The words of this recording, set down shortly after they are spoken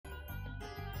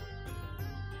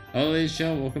Hello, ladies and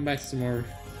gentlemen, welcome back to some more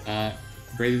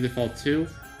Bravely Default 2,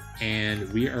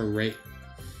 and we are right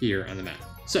here on the map.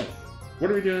 So,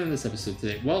 what are we doing in this episode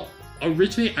today? Well,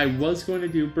 originally I was going to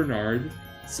do Bernard,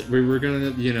 so we were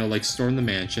going to, like storm the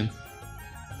mansion.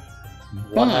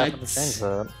 What happened to change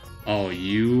that? Oh,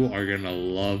 you are going to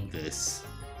love this.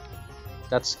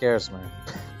 That scares me.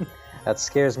 That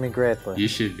scares me greatly. You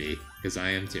should be, because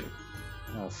I am too.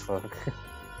 Oh, fuck.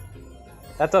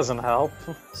 That doesn't help.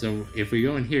 So, if we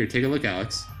go in here, take a look,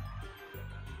 Alex.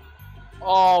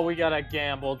 Oh, we gotta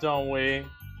gamble, don't we?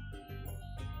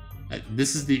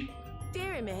 This is the...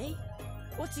 Dearie me,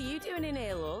 what are you doing in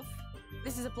here, love?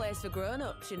 This is a place for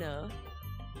grown-ups, you know.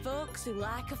 Folks who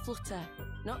like a flutter,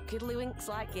 not kiddlywinks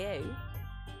like you.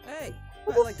 Hey,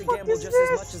 I like to gamble just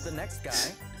as much as the next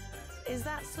guy. Is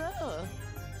that so?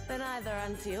 Then either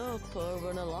anti-up or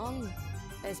run along.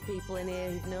 There's people in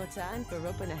here who've no time for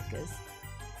rubberneckers.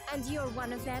 And you're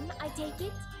one of them, I take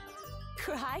it?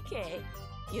 Crikey,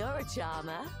 you're a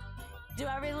charmer. Do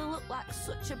I really look like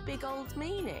such a big old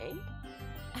meanie?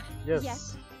 Yes.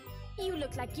 Yes. You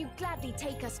look like you'd gladly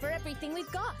take us for everything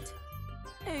we've got.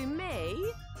 Who,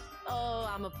 me?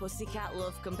 Oh, I'm a pussycat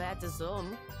love compared to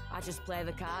some. I just play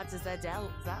the cards as they're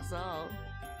dealt, that's all.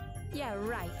 Yeah,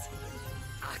 right.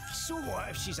 So what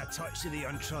if she's a touch of the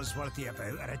untrustworthy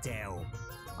about her, Adele?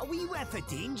 A wee whiff of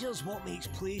danger's what makes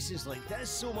places like this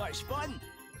so much fun.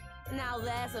 Now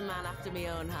there's a man after my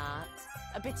own heart.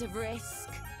 A bit of risk.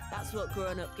 That's what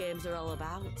grown-up games are all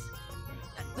about.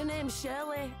 The name's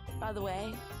Shirley, by the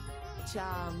way.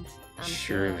 Charmed. I'm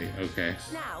Shirley, sure. okay.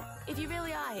 Now, if you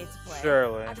really are here to play,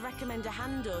 Shirley. I'd recommend a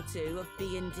hand or two of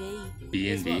B&D. B&D.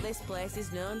 It's what this place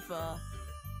is known for.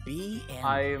 B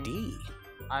I'm- and D.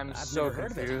 I'm I've so never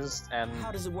heard of it. confused and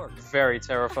How does it work? very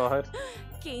terrified.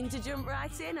 Keen to jump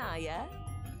right in, are you?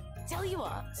 Tell you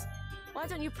what, why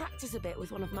don't you practice a bit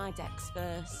with one of my decks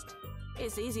first?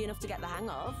 It's easy enough to get the hang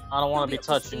of. I don't want You'll to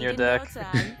be up touching speed your in no deck.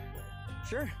 time.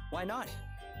 Sure, why not?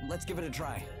 Let's give it a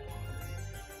try.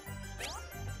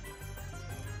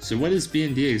 So what is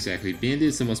B&D exactly? B&D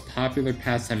is the most popular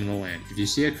pastime in the land. If you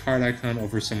see a card icon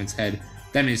over someone's head,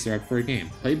 that means they're up for a game.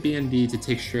 Play B&D to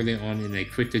take Shirley on in a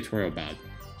quick tutorial bout.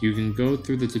 You can go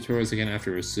through the tutorials again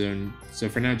afterwards, so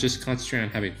for now just concentrate on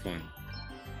having fun.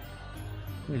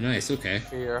 Oh nice, okay.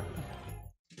 Fear.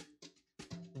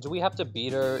 Do we have to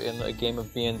beat her in a game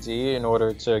of B&D in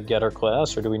order to get her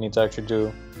class, or do we need to actually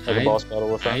do like a boss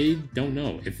battle with her? I don't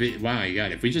know. Wow, you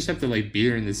got it. If we just have to like beat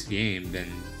her in this game, then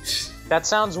That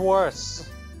sounds worse.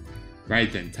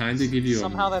 right then, time to give you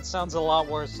Somehow that sounds a lot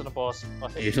worse than a boss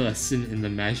fight. a lesson in the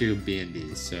magic of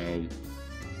B&D. So,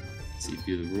 let's see,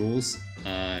 view the rules.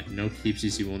 No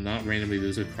keepsies. You will not randomly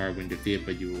lose a card when defeated,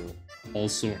 but you will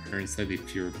also earn slightly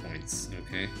fewer points.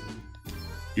 Okay.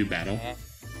 Do battle. Eh.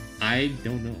 I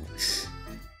don't know.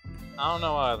 I don't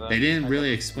know either. They didn't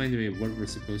really explain to me what we're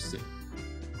supposed to.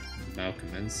 Battle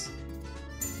commence.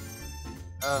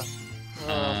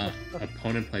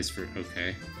 Opponent plays for.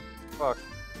 Okay. Fuck.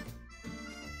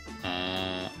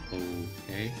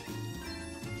 Okay.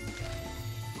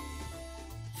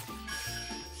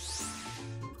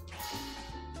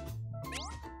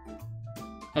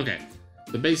 Okay,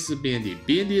 the basis of B&D.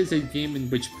 B&D is a game in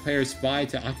which players vie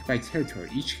to occupy territory.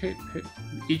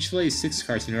 Each lays 6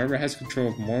 cards, and whoever has control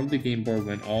of more of the game board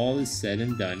when all is said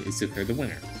and done is declared the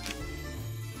winner.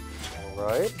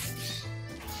 Alright.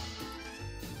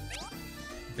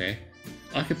 Okay.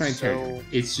 Occupying territory.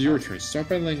 It's your turn. Start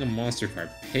by laying a monster card.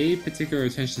 Pay particular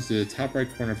attention to the top right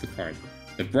corner of the card.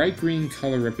 The bright green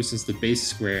color represents the base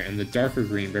square, and the darker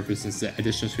green represents the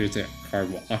additional squares that card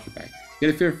will occupy. Get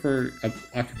a feel for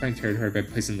occupying territory by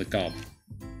placing the goblin.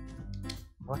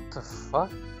 What the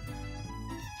fuck?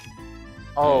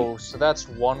 Oh, so that's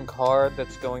one card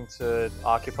that's going to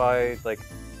occupy, like,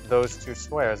 those 2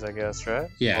 squares, I guess, right?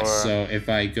 Yeah, Or- so if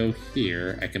I go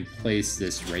here, I can place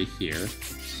this right here.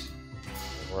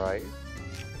 Right.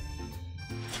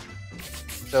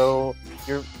 So,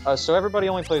 so everybody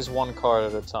only plays 1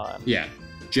 card at a time. Yeah.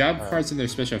 Job Alright. cards and their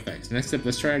special effects. Next up,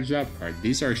 let's try a job card.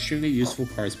 These are extremely useful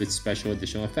cards with special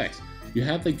additional effects. You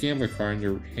have the gambler card in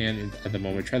your hand at the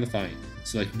moment. Try the following.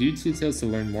 Select view details to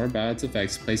learn more about its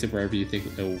effects. Place it wherever you think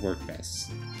it will work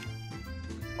best.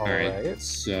 Alright.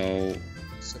 So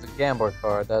So the gambler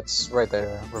card, that's right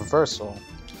there. Reversal.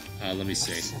 let me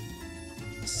see.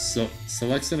 So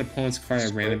selects an opponent's card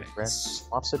at random.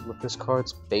 Swaps it with this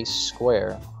card's base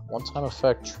square. One-time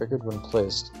effect triggered when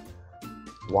placed.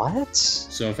 What?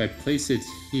 So if I place it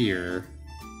here,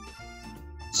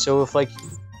 So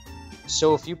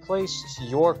if you placed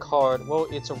your card, well,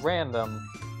 it's a random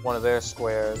one of their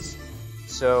squares.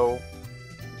 So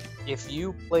if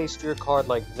you placed your card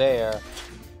like there,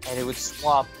 And it would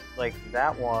swap, like,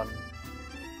 that one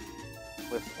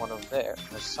with one of there,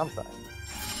 or something.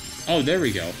 Oh, there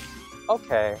we go.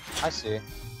 Okay, I see.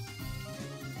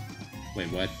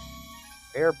 Wait, what?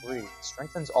 Air Breathe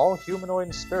strengthens all humanoid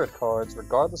and spirit cards,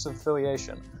 regardless of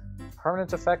affiliation.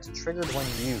 Permanent effect triggered when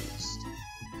used.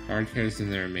 Card cards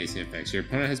and their amazing effects. Your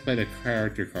opponent has played a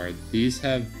character card. These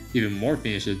have even more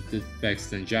finished effects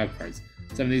than job cards.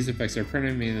 Some of these effects are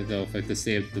permanent, meaning that they'll affect the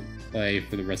state of the play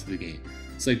for the rest of the game.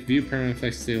 Select View Permanent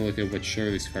Effects to take a look at what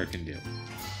Shirley's card can do.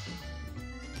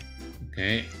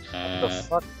 Okay, The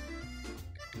fuck?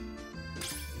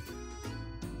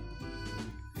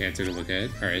 okay, I took a look at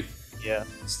it. Alright. Yeah.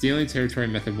 Stealing Territory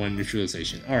Method 1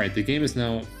 Neutralization. Alright, the game is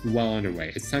now well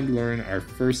underway. It's time to learn our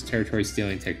first territory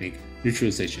stealing technique,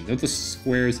 Neutralization. Note the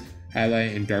squares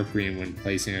highlight in dark green when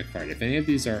placing a card. If any of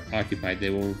these are occupied, they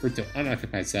will revert to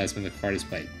unoccupied status when the card is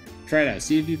played. Try it out.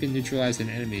 See if you can neutralize an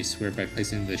enemy square by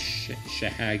placing the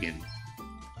Shahagan.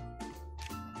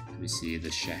 Let me see, the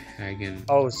Shahagan.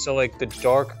 Oh, so like the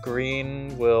dark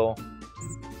green will...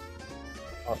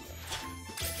 Okay.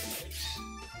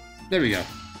 There we go.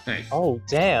 Nice. Oh,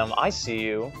 damn, I see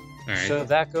you. Alright. So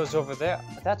that goes over there.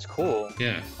 That's cool.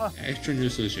 Yeah. Huh. Extra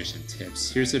neutralization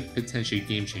tips. Here's a potentially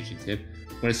game-changing tip.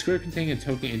 When a square containing a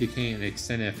token indicating an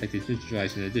extended effect is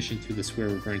neutralized in addition to the square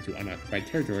referring to unoccupied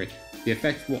territory, the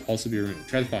effect will also be removed.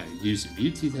 Try to find. Use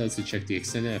view details to check the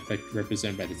extended effect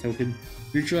represented by the token.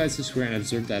 Neutralize the square and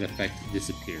observe that effect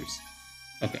disappears.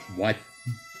 Okay, what?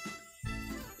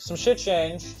 Some shit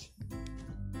changed.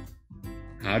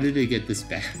 How did it get this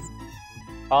bad?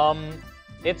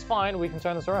 It's fine, we can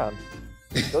turn this around.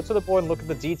 Go to the board and look at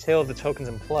the detail of the tokens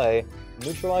in play.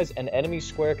 Neutralize an enemy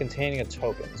square containing a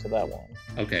token, so that one.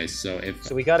 Okay, so if...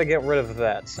 So we gotta get rid of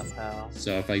that somehow.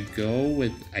 So if I go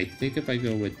with... I think if I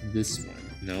go with this one...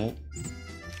 No.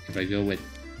 If I go with...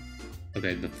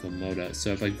 Okay, the Flamoda.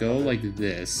 So if I go like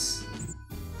this...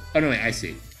 Oh, no, wait, I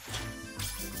see.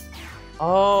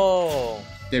 Oh!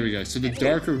 There we go. So the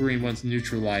darker green ones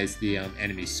neutralize the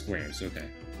enemy squares. Okay.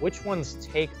 Which ones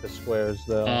take the squares,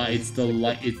 though? It's the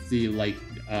light. It's the light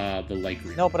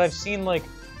green. No, but I've seen, like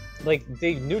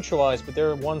they neutralize, but there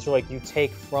are ones where, like, you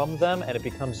take from them and it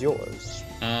becomes yours.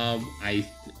 We'll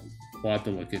have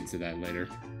to look into that later.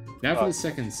 Now for the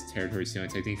second territory stealing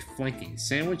technique, flanking.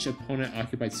 Sandwich opponent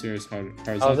occupied squares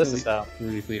horizontally,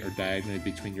 vertically, or diagonally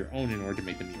between your own in order to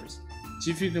make them yours.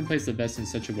 See if you can place the vest in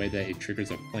such a way that it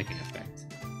triggers a flanking effect.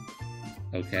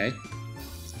 Okay.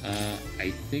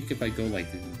 I think if I go like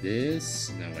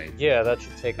this... No, wait. Yeah, that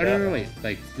should take Oh, that. no, wait.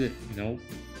 Like, no.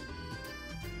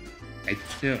 I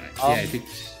think...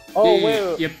 Oh, yeah,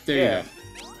 wait. Yep, there you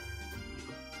go.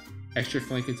 Extra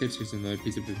flanking tips. Here's another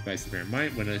piece of advice to bear in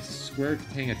mind. When a square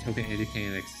containing a token indicating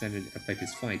an extended effect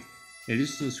is flanked, in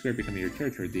addition to the square becoming your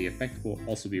territory, the effect will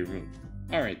also be removed.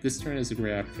 Alright, this turn is a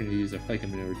great opportunity to use a flanking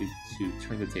maneuver to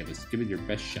turn the tables. Give it your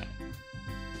best shot.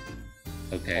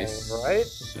 Okay, Alright.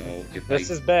 So if This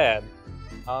is bad.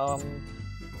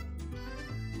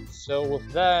 So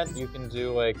with that, you can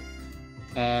do, like...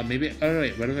 maybe... Oh,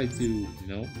 wait, what if I do...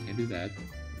 No, can't do that.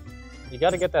 You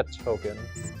gotta get that token.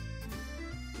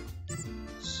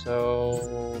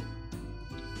 So...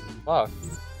 Fuck.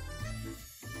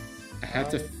 I have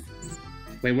to...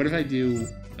 Wait, what if I do...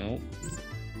 No.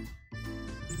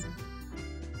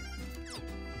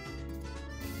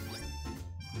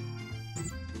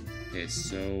 Okay,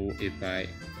 so if I...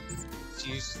 So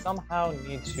you somehow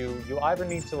need to... You either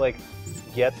need to, like,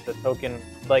 get the token...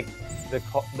 Like, the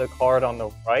card on the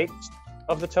right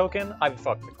of the token...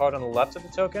 the card on the left of the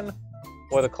token,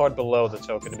 or the card below the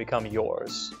token to become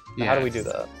yours. Yeah. How do we do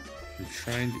that? I'm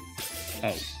trying to...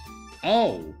 Oh.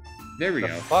 Oh! There we The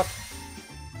go. fuck?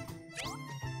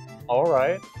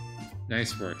 Alright.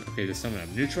 Nice work. Okay, to sum it up.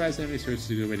 Neutralize enemy squares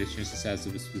is a good way to change the size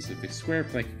of a specific square.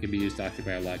 Flanking can be used to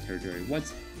occupy a lot of territory at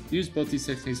once. Use both these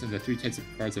techniques on the 3 types of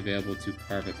cards available to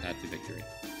carve a path to victory.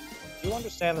 Do you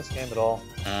understand this game at all?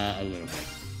 A little bit.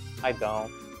 I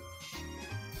don't.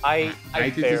 I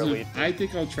barely. I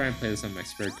think I'll try and play this on my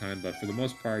spare time, but for the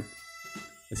most part,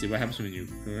 let's see what happens when you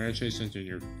congratulations on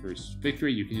your first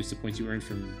victory. You can use the points you earned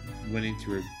from winning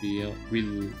to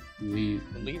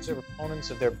Relieves your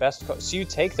opponents of their best cards. So you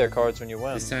take their cards when you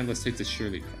win. This time, let's take the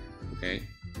Shirley card. Okay.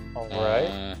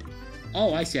 Alright.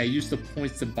 Oh, I see. I used the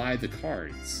points to buy the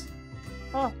cards.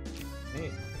 Huh.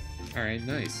 Neat. Alright,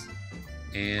 nice.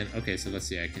 And, okay, so let's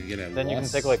see. I can get a Then you can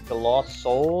take, like, the Lost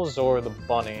Souls or the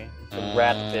Bunny. The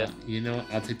Rat Bit. You know what?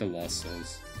 I'll take the Lost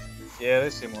Souls. Yeah, they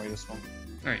seem more useful.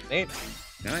 Alright. Neat.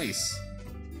 Nice.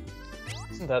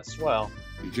 Isn't that swell?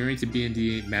 Your journey to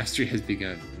B&D Mastery has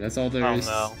begun. That's all there is.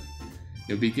 Oh, no.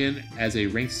 You'll begin as a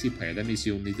rank C player. That means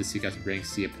you'll need to seek out rank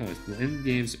C opponents. Win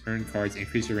games, earn cards,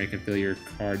 increase your rank, and fill your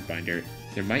card binder.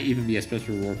 There might even be a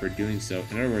special reward for doing so.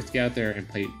 In other words, get out there and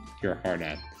play your heart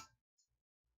out.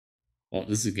 Well,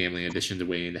 this is a gambling addition to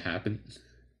waiting to happen.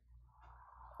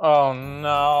 Oh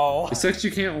no. It sucks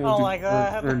you can't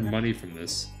earn money from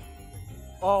this.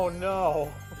 Oh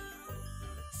no.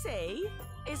 See?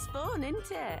 It's fun, isn't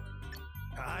it?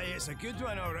 Aye, it's a good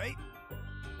one, alright.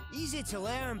 Easy to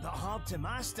learn, but hard to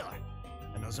master.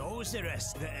 And there's always the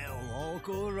risk that it'll all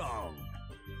go wrong.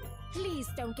 Please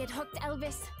don't get hooked,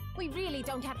 Elvis. We really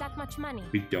don't have that much money.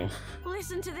 We don't.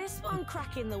 Listen to this one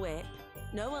cracking the whip.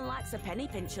 No one likes a penny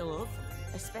pincher, love.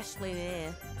 Especially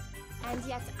here. And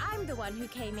yet I'm the one who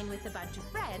came in with a bunch of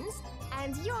friends,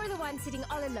 and you're the one sitting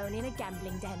all alone in a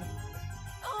gambling den.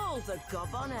 Oh, the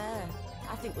gob on her.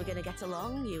 I think we're gonna get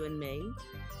along, you and me.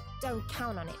 Don't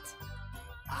count on it.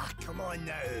 Ah, come on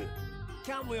now.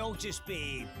 Can't we all just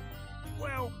be...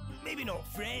 well, maybe not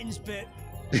friends, but...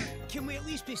 can we at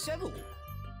least be civil?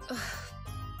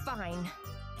 Fine.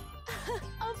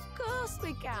 Of course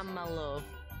we can, my love.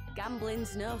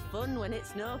 Gambling's no fun when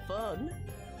it's no fun.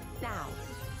 Now,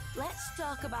 let's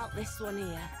talk about this one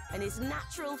here and his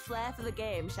natural flair for the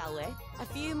game, shall we? A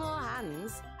few more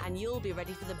hands and you'll be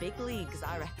ready for the big leagues,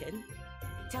 I reckon.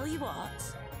 Tell you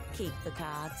what, keep the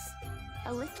cards.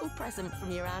 A little present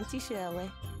from your Auntie Shirley.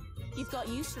 You've got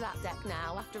used to that deck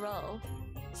now, after all.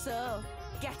 So,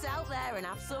 get out there and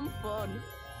have some fun.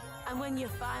 And when you're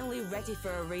finally ready for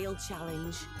a real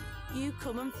challenge, you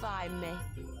come and find me.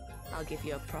 I'll give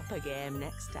you a proper game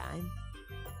next time.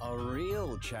 A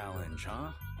real challenge,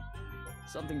 huh?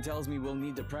 Something tells me we'll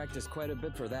need to practice quite a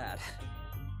bit for that.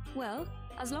 Well,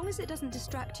 as long as it doesn't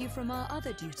distract you from our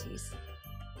other duties.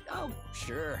 Oh,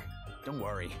 sure. Don't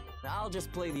worry. I'll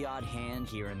just play the odd hand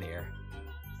here and there.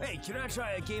 Hey, can I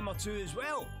try a game or two as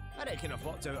well? I reckon I've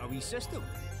worked out a wee system.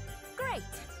 Great.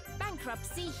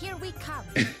 Bankruptcy, here we come.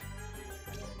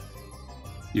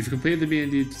 You've completed the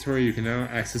B&D tutorial. You can now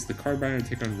access the card binder and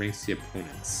take on rank C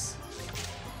opponents.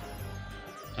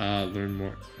 Learn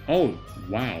more. Oh,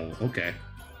 wow. Okay.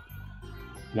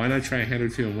 Why not try a hand or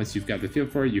two, and once you've got the feel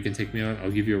for it, you can take me on. I'll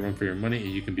give you a run for your money,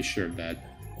 and you can be sure of that.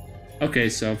 Okay,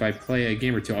 so if I play a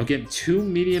game or two, I'll get 2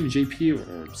 medium JP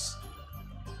orbs.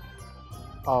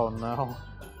 Oh no.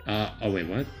 Oh wait,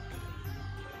 what?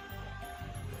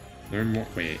 Learn more.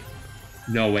 Wait.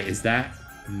 No, wait, is that?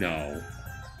 No.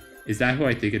 Is that who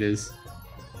I think it is?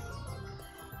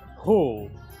 Who?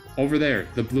 Over there,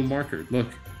 the blue marker. Look.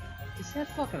 Is that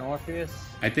fucking Orpheus?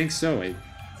 I think so.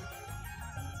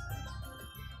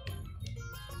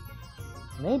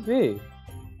 Maybe.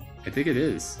 I think it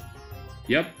is.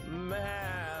 Yep.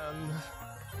 Man,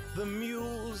 the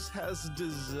muse has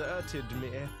deserted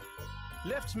me.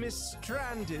 Left me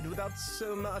stranded without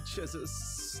so much as a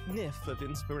sniff of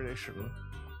inspiration.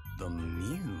 The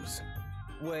muse?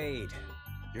 Wait,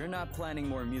 you're not planning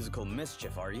more musical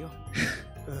mischief, are you?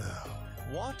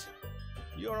 What?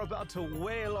 You're about to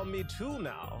wail on me too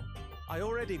now. I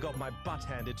already got my butt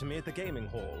handed to me at the gaming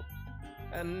hall.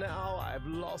 And now I've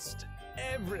lost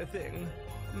everything.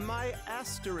 My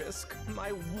asterisk,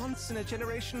 my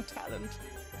once-in-a-generation talent,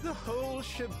 the whole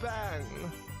shebang.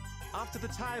 After the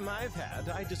time I've had,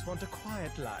 I just want a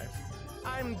quiet life.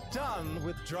 I'm done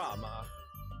with drama.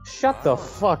 Shut the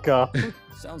fuck up.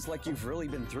 Sounds like you've really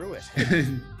been through it.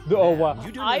 Oh wow.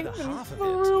 You don't know I've the been half of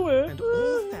through it. And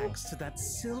all thanks to that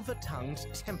silver-tongued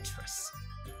temptress.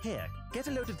 Here, get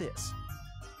a load of this.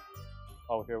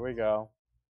 Oh, here we go.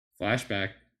 Flashback.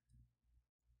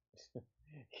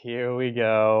 Here we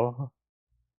go.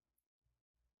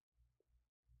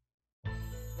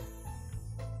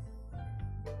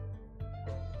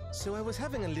 So I was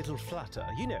having a little flutter,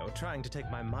 you know, trying to take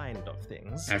my mind off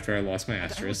things. After I lost my And I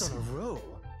was asterisk. on a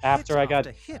roll. After Hit I got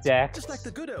after hit, decked. just like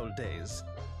the good old days.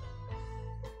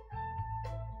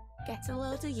 Get a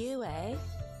load of you, eh?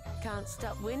 Can't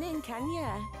stop winning, can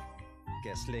ya?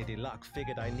 Guess Lady Luck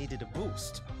figured I needed a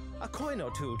boost. A coin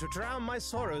or two to drown my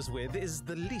sorrows with is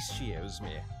the least she owes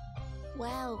me.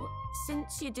 Well,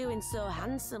 since you're doing so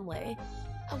handsomely,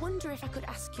 I wonder if I could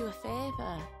ask you a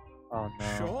favour. Oh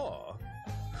no. Sure.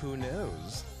 Who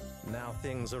knows? Now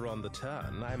things are on the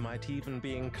turn, I might even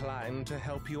be inclined to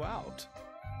help you out.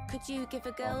 Could you give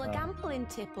a girl a gambling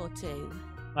tip or two?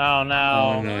 Oh no.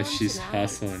 Oh no, Alone she's tonight,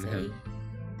 hustling see? him.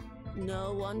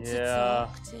 No one to Yeah.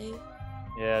 talk to.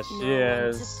 Yeah, she No one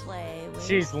is. to play with.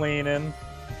 She's leaning.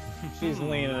 She's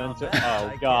leaning Now into. that I Oh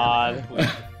can god. help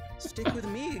with. Stick with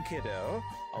me, kiddo.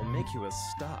 I'll make you a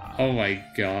star. Oh my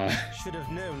god. Should have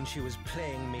known she was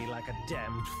playing me like a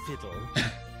damned fiddle.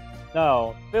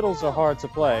 No, fiddles are hard to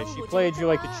play. She played you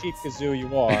like the cheap kazoo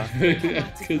you are.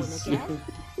 Kazoo.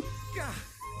 Gah,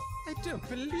 I don't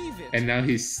believe it. And now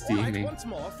he's All right, steaming. once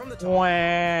more from the top.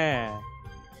 Wah.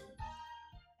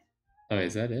 Oh,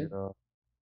 is that it?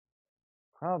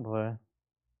 Probably.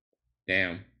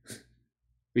 Damn.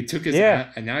 We took his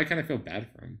Yeah. and now I kind of feel bad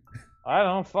for him. I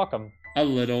don't fuck him. A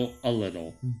little.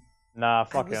 Nah, I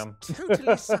fuck was him.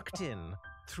 totally sucked in.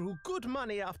 Threw good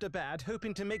money after bad,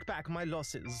 hoping to make back my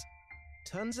losses.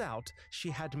 Turns out she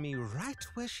had me right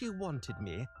where she wanted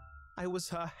me. I was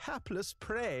her hapless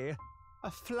prey. A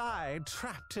fly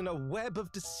trapped in a web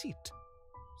of deceit.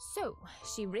 So,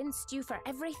 she rinsed you for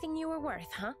everything you were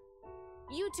worth, huh?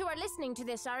 You two are listening to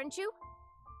this, aren't you?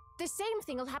 The same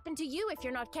thing will happen to you if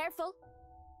you're not careful.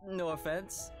 No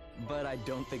offense, but I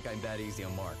don't think I'm that easy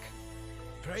on Mark.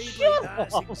 Pride like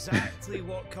that's exactly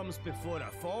what comes before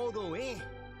a fall, though, eh?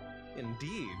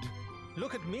 Indeed.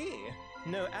 Look at me.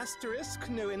 No asterisk,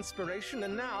 no inspiration,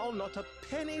 and now not a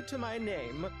penny to my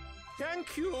name.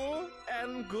 Thank you,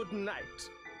 and good night.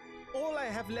 All I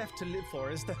have left to live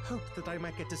for is the hope that I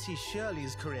might get to see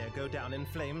Shirley's career go down in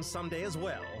flames someday as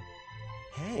well.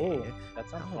 Hey, Oh,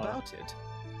 that's how unlocked. about it?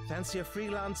 Fancy a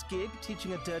freelance gig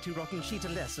teaching a dirty rotten cheat a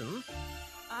lesson?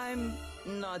 I'm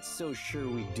not so sure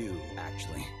we do,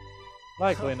 actually.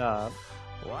 Likely not.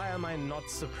 Why am I not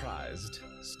surprised?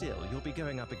 Still, you'll be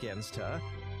going up against her,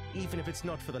 even if it's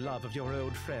not for the love of your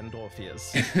old friend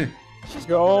Orpheus. She's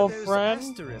Your got one of old those friend?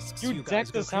 asterisks You guys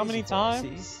decked go us how many crazy for, see?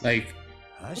 times? Like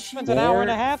Has We she? spent an hour and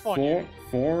a half on you.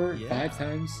 four, Yeah. 5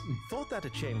 times. Thought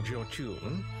that'd change your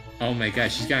tune. Oh my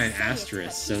gosh, she's got an Say it, asterisk.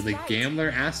 but So she's the right. gambler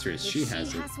asterisk, If she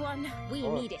has it. has one, we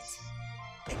Oh. need it.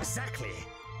 Exactly.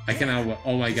 I cannot.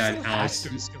 Oh my god, Alex.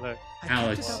 Asterisk alert. I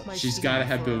Alex, kept it up my she's sleeve gotta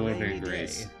have for a bewildering rainy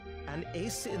grace. day. An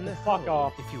ace in the Fuck hole,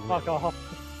 off. if you will. Fuck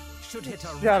off. Should hit her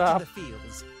Shut right up. in the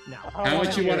fields. Now, I How wanna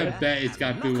much you hear want to it. bet it's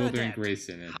got Knock her bewildering dead. grace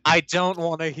in it? I don't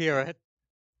want to hear it.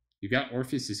 You got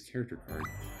Orpheus's character card.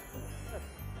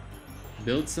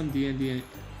 Build some D&D.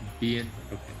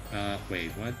 Okay.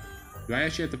 Wait, what? Do I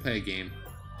actually have to play a game?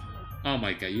 Oh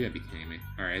my god, you gotta be kidding me.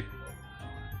 Alright.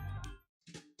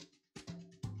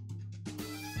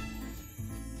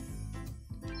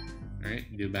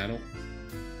 Alright, new battle.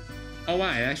 Oh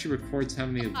wow, it actually records how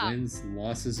many wins,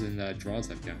 losses, and draws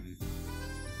I've gotten.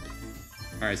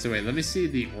 Alright, so wait, let me see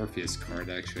the Orpheus card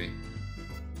actually.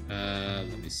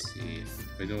 Let me see.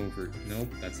 If I go over. Nope,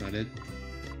 that's not it.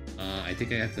 I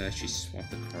think I have to actually swap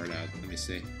the card out. Let me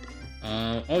see.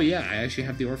 Oh yeah, I actually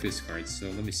have the Orpheus card, so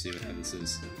let me see how this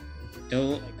is.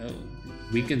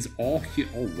 Weakens all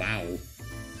oh wow.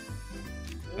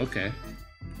 Okay.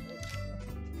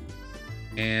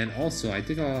 And also, I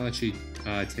think I'll actually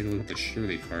take a look at the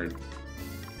Shirley card.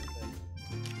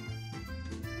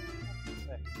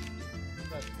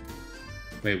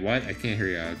 Wait, what? I can't hear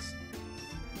you, Alex.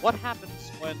 What happens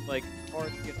when, like,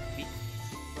 cards get weak?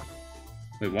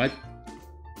 Wait, what?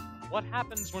 What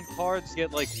happens when cards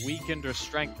get, like, weakened or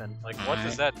strengthened? Like, what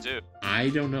does that do? I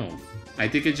don't know. I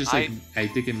think it just like I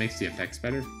think it makes the effects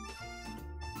better.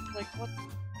 Like, what?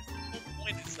 The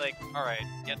point is, like, alright,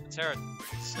 get the territory.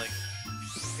 It's like,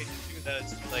 they do that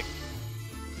it's, like,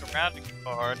 surrounding the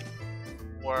card,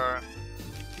 or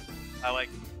I, like,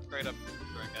 straight up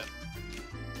doing it.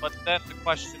 But then the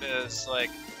question is, like,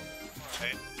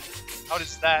 alright, how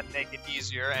does that make it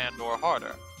easier and or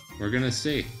harder? We're gonna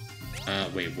see.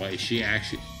 Wait, what? Is she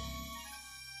actually...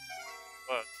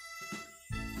 What?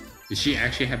 Does she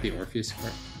actually have the Orpheus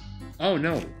card? Oh,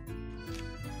 no.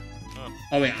 Oh.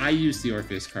 Oh, wait, I used the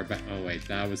Orpheus card, but... Oh, wait,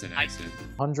 that was an accident.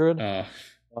 100.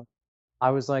 I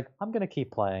was like, I'm gonna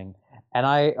keep playing. And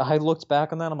I looked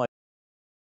back on that, I'm like,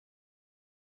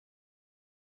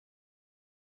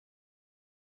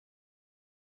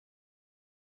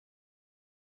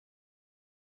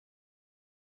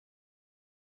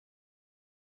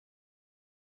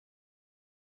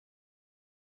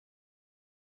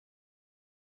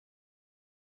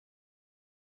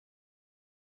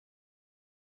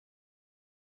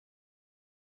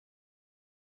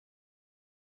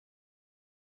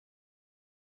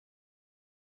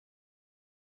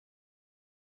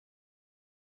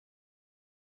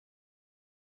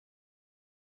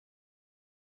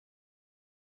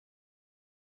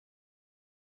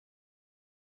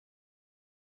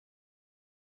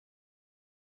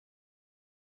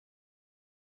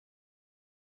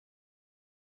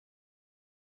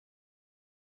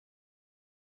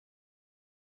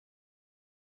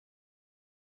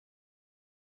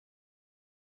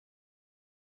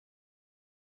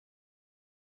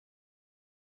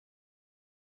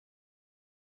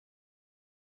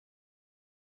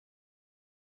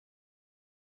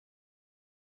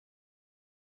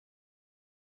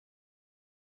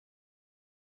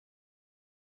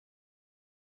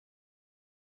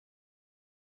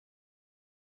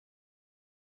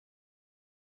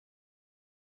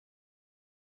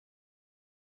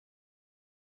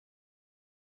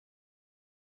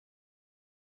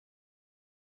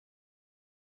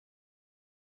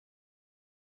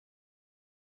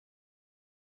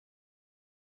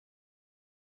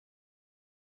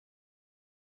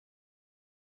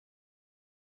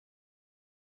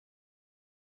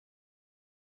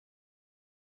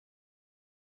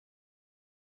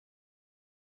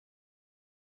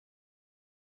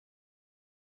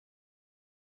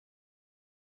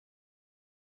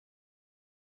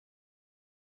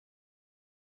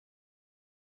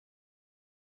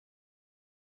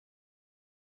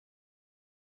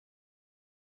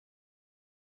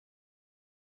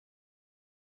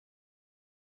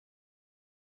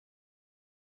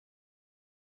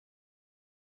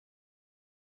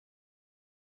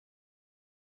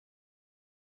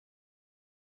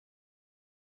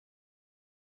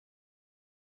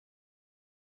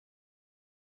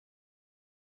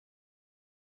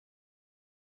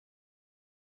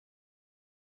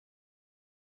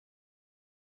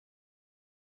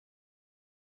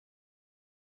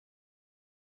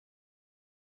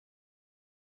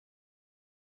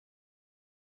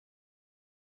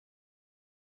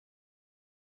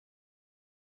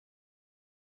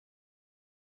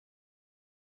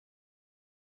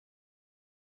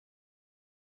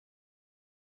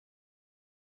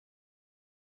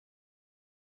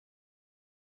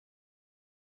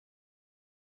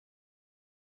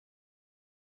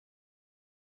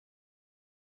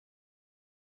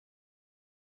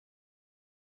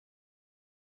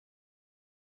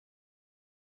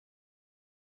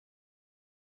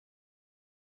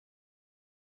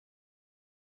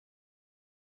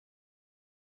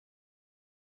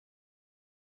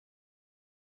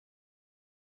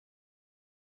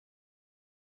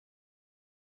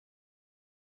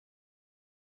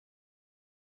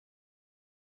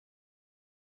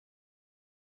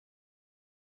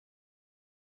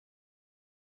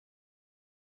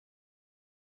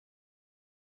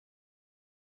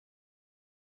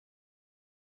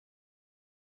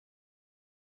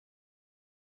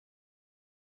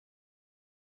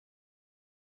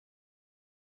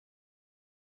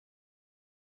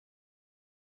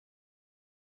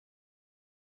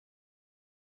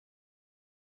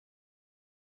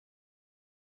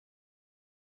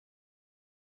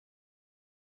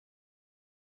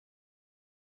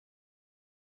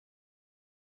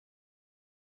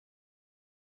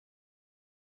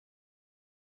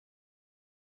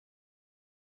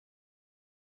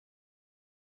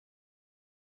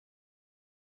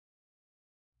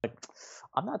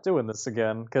 I'm not doing this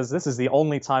again because this is the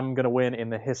only time I'm gonna win in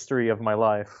the history of my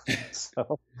life.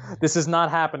 So this is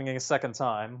not happening a second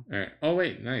time. All right. Oh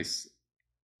wait, nice.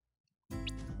 All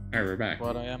right, we're back.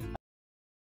 But I am.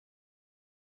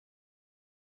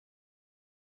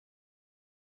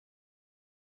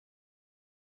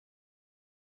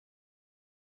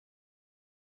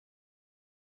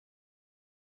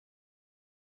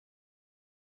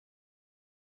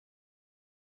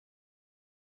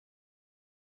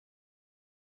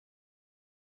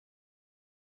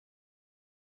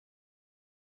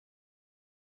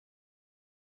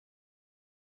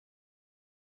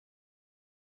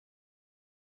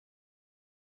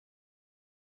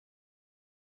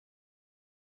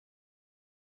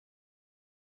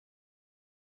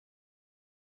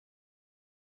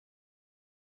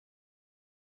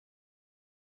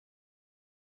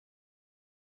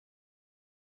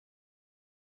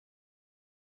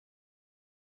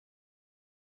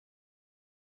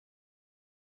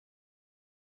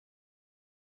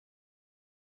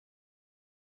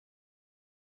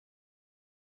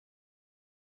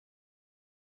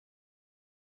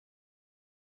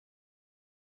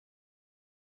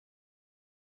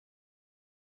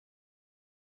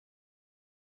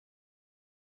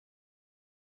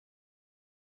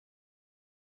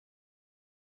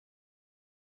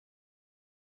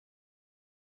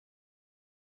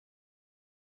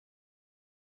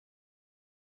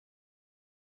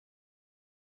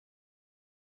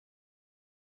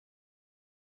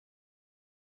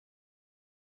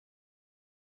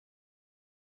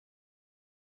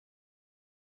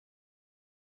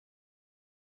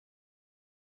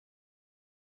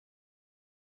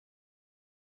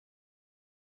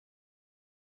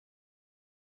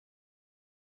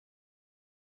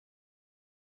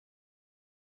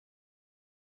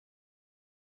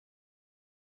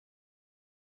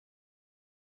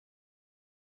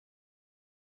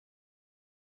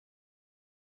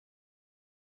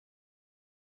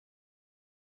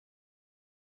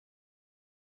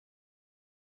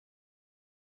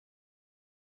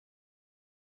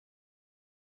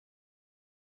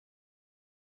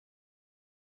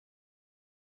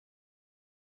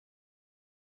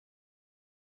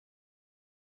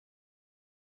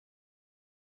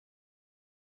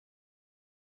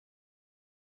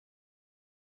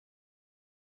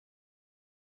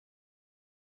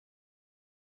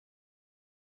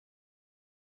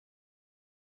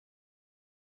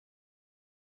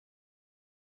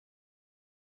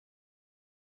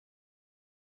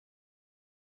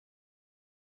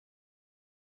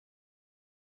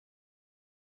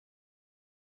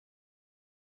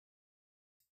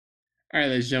 All right,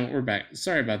 ladies and gentlemen, we're back.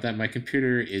 Sorry about that. My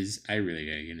computer is. I really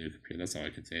gotta get a new computer. That's all I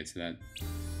can say to that.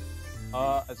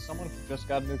 As someone who just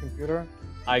got a new computer,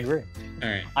 I agree. All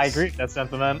right. I agree with that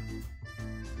sentiment.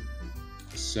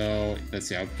 So let's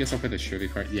see. I guess I'll play the Shirley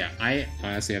card. Yeah, I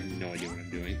honestly have no idea what I'm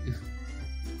doing.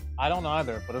 I don't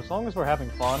either, but as long as we're having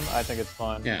fun, I think it's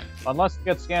fun. Yeah. Unless we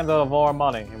get scammed out of all our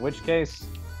money, in which case,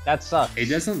 that sucks. It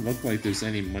doesn't look like there's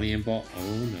any money involved.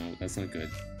 Oh no, that's not good.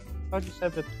 I thought you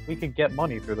said that we could get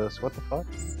money through this. What the fuck?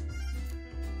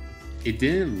 It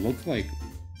didn't look like.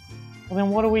 Well, then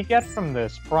what do we get from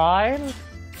this? Pride?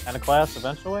 And a class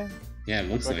eventually? Yeah, it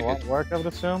looks like a lot it. of work, I would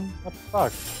assume. What the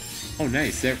fuck? Oh,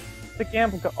 nice. There. The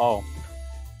gamble go. Oh.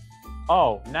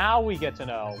 Oh, now we get to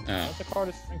know. Oh. What's the card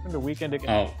is strengthened the weekend again?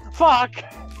 Oh. Fuck!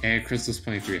 And Crystal's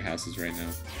playing 3 houses right now.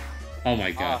 Oh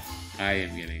my god. I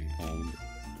am getting owned.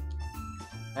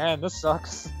 Man, this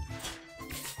sucks.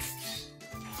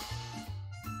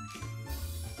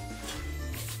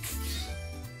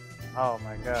 Oh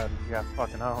my god, you got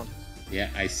fucking owned. Yeah,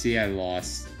 I see I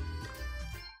lost.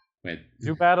 Wait.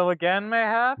 Do battle again,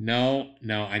 mayhap? No,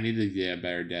 I need to get a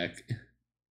better deck.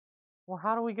 Well,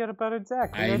 how do we get a better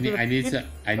deck? I need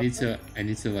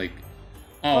to like.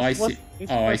 Oh, I see.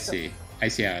 Oh, I see. I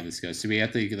see how this goes. So we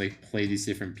have to like play these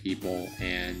different people,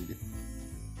 and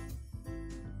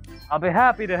I'll be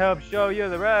happy to help show you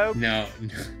the road. no.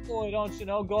 Boy, don't you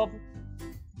know, golf?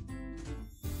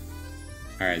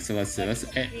 All right, so let's see.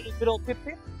 Little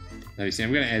pip-pip. Let me see.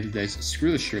 I'm gonna edit this.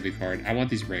 Screw the Shirley card. I want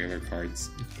these regular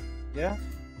cards. Yeah.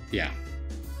 Yeah.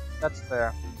 That's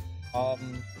fair.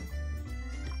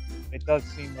 It does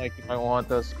seem like you might want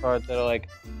those cards that are like,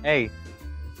 hey,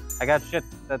 I got shit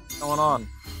that's going on.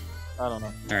 I don't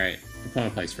know. All right,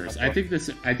 opponent plays first. I think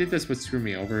that's what screwed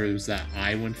me over. It was that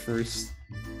I went first.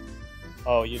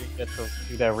 Oh, you didn't get to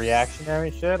do that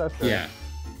reactionary shit? Yeah.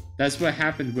 That's what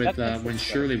happened with when sense.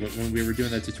 Shirley, when we were doing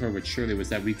that tutorial with Shirley, was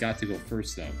that we got to go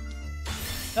first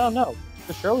though. No.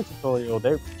 The Shirley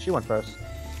tutorial, she went first.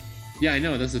 Yeah, I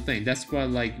know. That's the thing. That's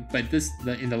what but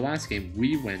in the last game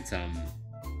we went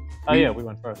Oh yeah, we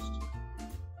went first.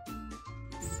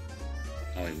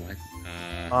 Oh wait,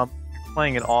 what?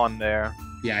 Playing it on there.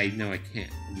 Yeah, I know I can't.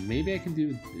 Maybe I can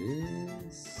do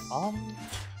this.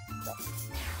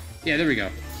 Yeah, there we go.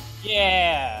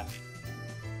 Yeah.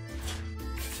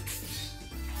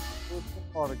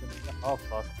 Oh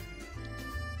fuck.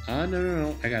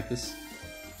 No. I got this.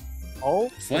 Oh.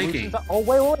 Flanking. Oh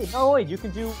wait. No wait. You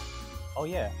can do. Oh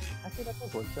yeah. Actually, that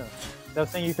does work too. I was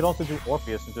saying you could also do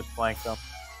Orpheus and just flank them.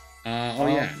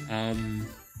 Yeah.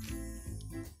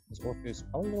 Does Orpheus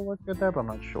probably work good there, but I'm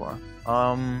not sure.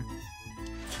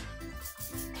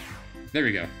 There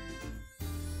we go.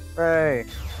 Hooray.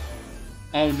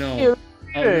 Oh no. You're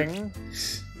Oh, kidding.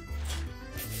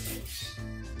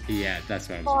 yeah, that's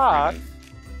what I was afraid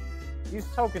of. These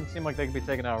tokens seem like they could be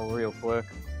taken out real quick.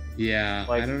 Yeah,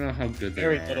 Like, I don't know how good they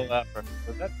Very are. little effort.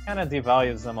 But that kind of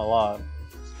devalues them a lot.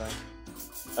 So,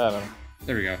 I don't know.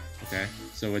 There we go. Okay,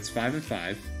 so it's 5 and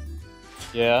 5.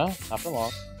 Yeah, not for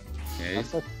long. Okay.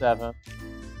 That's like 7.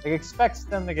 It expects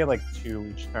them to get like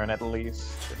 2 each turn at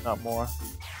least, if not more.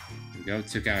 There we go.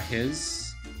 Took out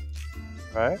his.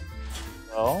 Right?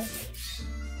 Well.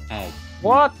 Oh.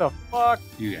 What the fuck?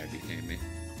 You gotta be kidding me.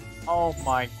 Oh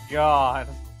my god.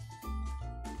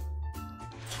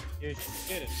 You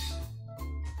shit it.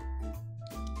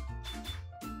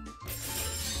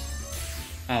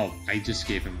 Oh, I just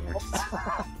gave him more.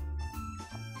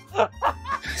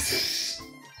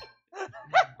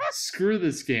 Screw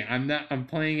this game. I'm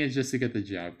playing it just to get the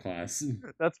job class.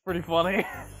 That's pretty funny.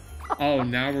 Oh,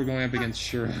 now we're going up against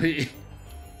Shirley.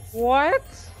 What?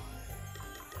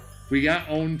 We got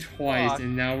owned twice, Fuck.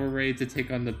 and now we're ready to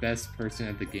take on the best person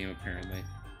at the game, apparently.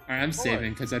 Alright, I'm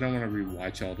saving, because I don't want to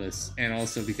rewatch all this, and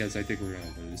also because I think we're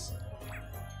gonna lose.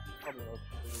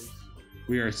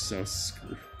 We are so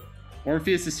screwed.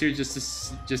 Orpheus is here just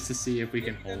to see if we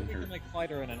can hold her. You can like fight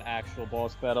her in an actual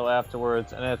boss battle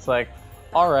afterwards, and it's like,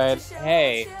 alright,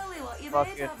 hey, Shirley, what you fuck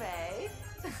made it. of, eh?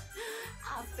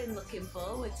 I've been looking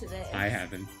forward to this. I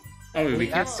haven't. Oh, wait, we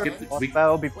can't skip the... boss We,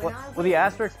 battle be When I will the win,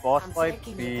 asterisk boss I'm fight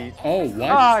taking be? it. oh, what?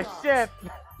 Ah shit!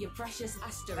 Your precious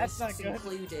That's asterisks not good.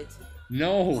 included.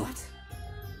 No! What?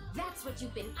 That's what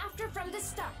you've been after from the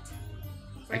start.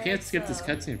 I can't Afraid skip this so.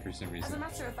 cutscene for some As a reason.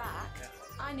 matter of fact,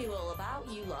 I knew all about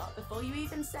you lot before you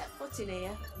even set foot in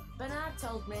here. Bernard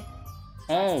told me.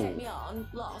 Tried to take me Oh! on,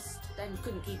 lost, then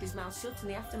couldn't keep his mouth shut in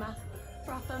the aftermath.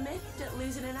 Proper miffed at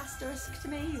losing an asterisk to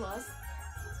me, he was.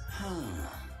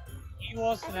 He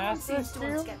lost an Everyone seems asterisk to to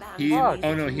want to you? get their He, hands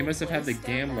on oh no, the he must have had the list,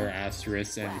 don't gambler they?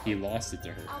 asterisk and he lost it to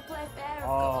her. I'll play fair, of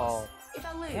Oh. course. If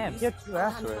I lose, Damn, he had 2 I'll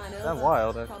hand asterisks. mine Is that over.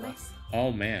 wild? Actually. Promise.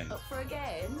 Oh man. Up for a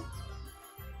game?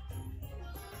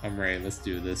 I'm ready, let's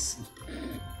do this.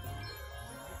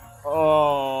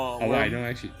 Oh. Oh, I don't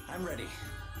actually... I'm ready.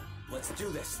 Let's do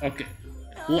this. Okay.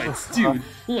 Let's do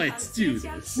this. Let's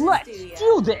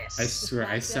do this! I swear,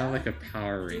 I sound like a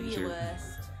Power Do your Ranger. worst.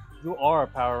 You are a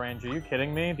Power Ranger. Are you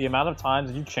kidding me? The amount of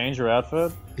times you change your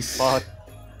outfit? Fuck.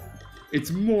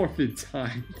 It's morphin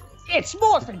time. It's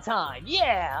morphin' time!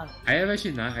 Yeah! I have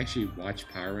actually not actually watched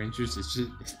Power Rangers. It's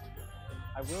just...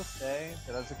 I will say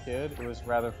that as a kid, it was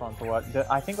rather fun to watch.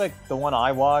 I think like the one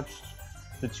I watched,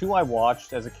 the 2 I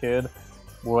watched as a kid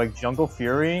were like Jungle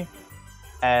Fury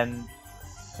and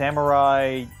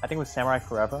Samurai. I think it was Samurai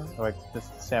Forever, or like this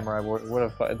Samurai would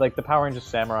have like the Power Rangers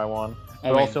Samurai one,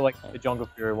 but wait. also like the Jungle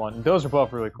Fury one. Those are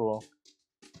both really cool.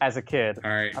 As a kid,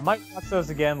 Alright. I might watch those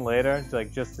again later,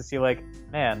 like just to see like,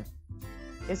 man,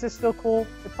 is this still cool?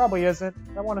 It probably isn't.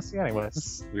 I want to see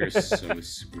anyways. We are so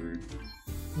screwed.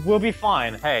 We'll be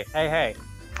fine. Hey.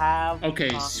 Have Okay,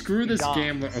 fun. screw this Done.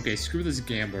 gambler. Okay, screw this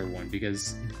gambler one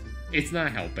because it's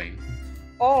not helping.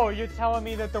 Oh, you're telling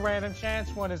me that the random chance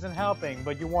one isn't helping,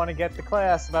 but you want to get the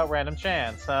class about random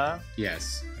chance, huh?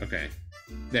 Yes. Okay.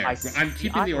 There. I see. I'm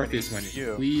keeping the I'm ready Orpheus for one.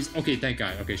 you. Please. Okay, thank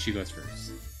God. Okay, she goes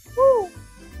first. Woo!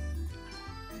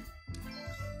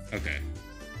 Okay.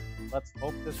 Let's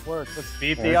hope this works. Let's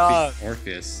beat the odds.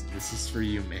 Orpheus, this is for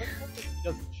you, man. Let's hope that he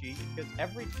doesn't cheat, because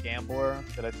every gambler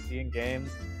that I see in games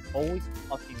always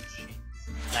fucking cheats.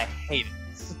 And I hate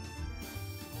it.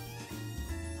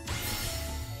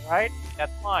 Alright?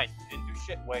 That's fine. You didn't do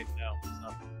shit. Wait, no. It's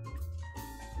not.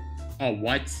 Oh,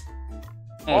 what?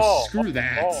 Oh, screw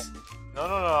that. Oh.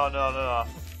 No.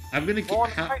 I'm gonna keep. Well,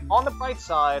 on the bright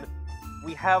side,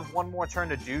 we have one more turn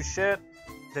to do shit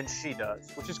than she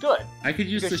does, which is good. I could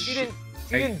use the. Because she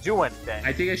didn't do anything.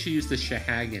 I think I should use the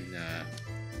Shahagan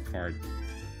card.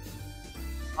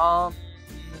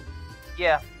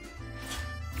 Yeah.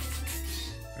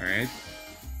 All right.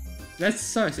 That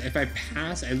sucks. If I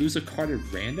pass, I lose a card at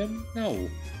random. No.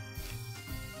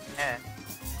 Eh.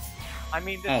 I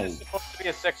mean, this Oh. is supposed to be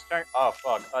a 6-turn. Oh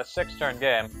fuck, a 6-turn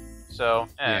game. So,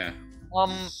 Yeah.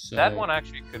 that So- one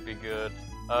actually could be good.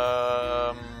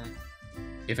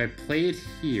 If I play it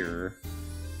here,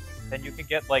 Then you can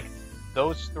get like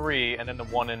those 3, and then the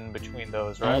one in between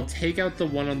those, right? I'll take out the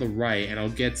one on the right, and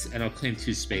I'll claim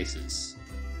 2 spaces.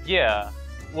 Yeah.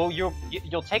 Well, you'll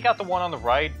take out the one on the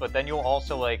right, but then you'll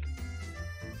also like.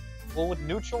 Will it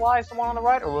neutralize the one on the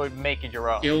right, or will it make it your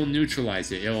own? It'll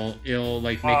neutralize it. It'll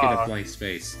like make it a Ah. blank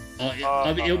space.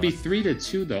 It'll be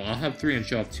 3-2 though. I'll have 3 and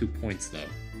she'll have 2 points though.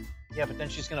 Yeah, but then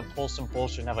she's gonna pull some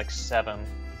bullshit and have like 7.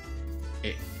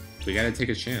 We gotta take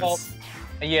a chance. Well,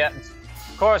 yeah,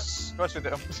 of course we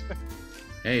do.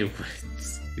 Hey,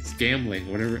 it's gambling.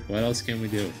 What else can we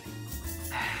do?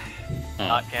 Oh,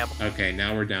 Not gamble. okay,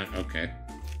 now we're down. Okay,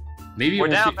 maybe We're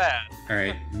down bad. All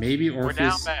right, maybe We're down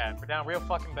Orpheus. bad. We're down real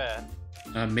fucking bad.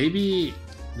 Maybe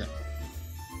no.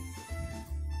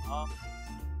 Um,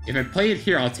 If I play it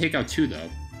here, I'll take out 2 though.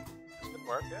 this could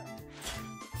work, yeah.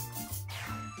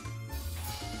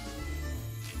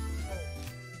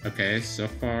 Okay, so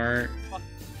far,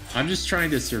 I'm just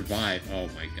trying to survive. Oh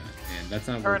my god, man, that's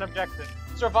not Current working. objective.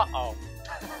 Survive. Oh.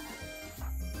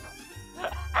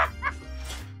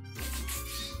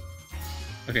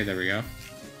 Okay, there we go.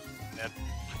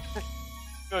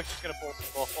 feel like she's gonna pull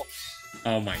some bull.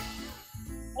 Oh my.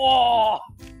 Oh!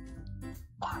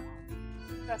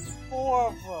 That's 4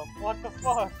 of them. What the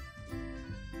fuck?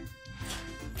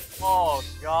 Oh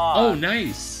god. Oh,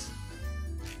 nice.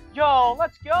 Yo,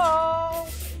 let's go!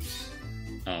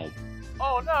 Oh.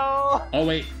 Oh no! Oh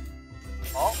wait.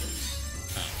 Oh,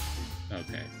 Oh.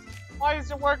 Okay. why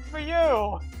does it work for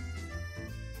you?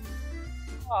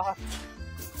 Fuck.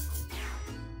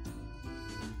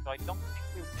 So I don't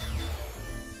think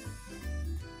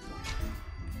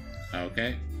we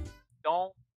Okay.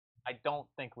 I don't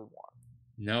think we won.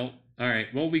 No. All right.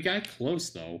 Well, we got close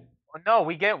though. Oh, no,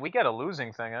 we get a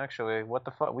losing thing actually. What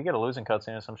the fuck? We get a losing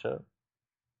cutscene or some shit.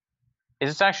 Is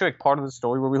this actually like part of the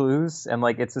story where we lose, and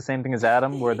like it's the same thing as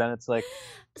Adam, where then it's like,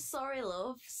 Sorry,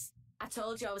 loves. I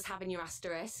told you I was having your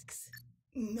asterisks.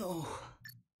 No.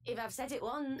 If I've said it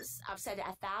once, I've said it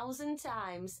 1,000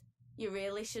 times. You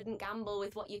really shouldn't gamble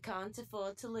with what you can't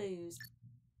afford to lose.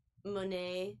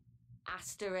 Money,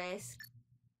 asterisk,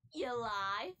 your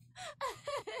life.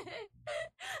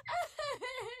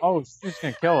 oh, she's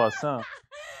gonna kill us, huh?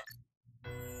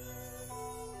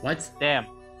 What? Damn.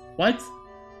 What?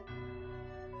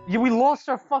 Yeah, we lost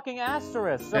our fucking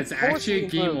asterisk. Of That's course actually a we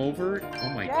game lose. over? Oh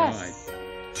my Yes.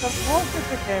 Of course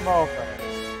it's a game over.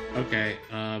 god. Okay,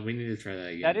 we need to try that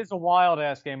again. That is a wild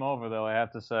ass game over, though. I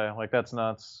have to say, like that's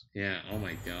nuts. Yeah, oh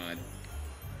my god.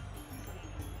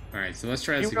 Alright, so let's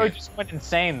try You this really again. just went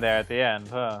insane there at the end,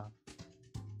 huh?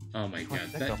 Oh my god.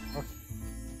 What the That, fuck?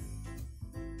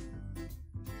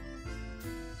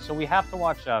 So we have to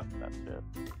watch out for that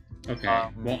shit. okay.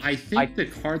 Well, I think I- the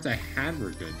cards I had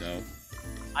were good though.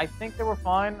 I think they were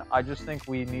fine. I just think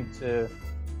we need to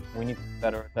be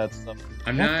better at that stuff.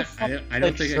 I'm What not. the fuck I don't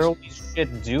like think I Shirley's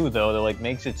shit do though that like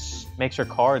makes her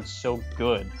cards so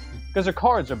good because her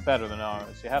cards are better than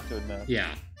ours. You have to admit.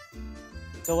 Yeah.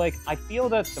 So like I feel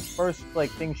that the first like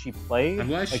thing she played, I'm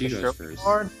glad like she the goes Shirley first.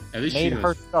 card, At least she made goes.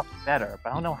 her stuff better,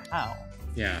 but I don't know how.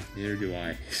 Yeah, neither do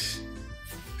I.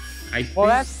 I think Well,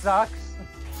 that sucks.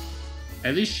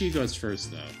 at least she goes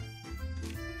first though.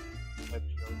 Wait,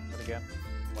 show it again.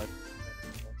 Wait.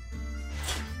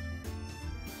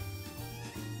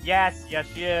 Yes,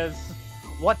 she is.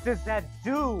 What does that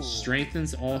do?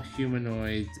 Strengthens all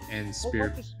humanoids and Well, spirit.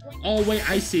 what does strength- Oh wait,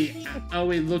 I see. Oh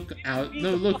wait, look out.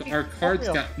 No, look, our cards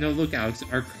got. No, look, Alex,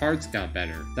 our cards got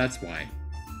better. That's why.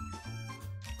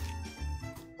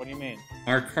 What do you mean?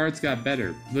 Our cards got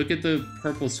better. Look at the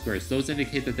purple squares. Those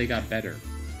indicate that they got better.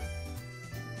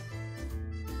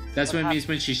 That's what it means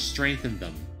when she strengthened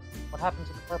them. What happened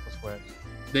to the purple squares?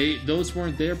 Those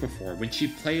weren't there before. When she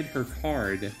played her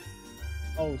card.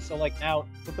 Oh, so like now,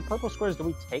 with the purple squares, do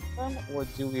we take them or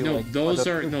do we? No, like, those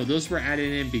are are the- no, those were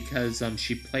added in because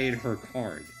she played her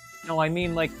card. No, I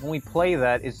mean like when we play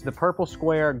that, is the purple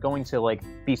square going to like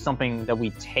be something that we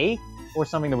take or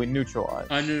something that we neutralize?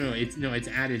 It's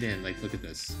added in. Like, look at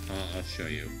this. I'll show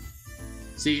you.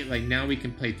 See, like now we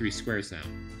can play 3 squares now.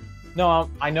 No,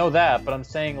 I know that, but I'm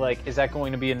saying like, is that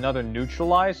going to be another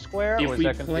neutralized square, or If is we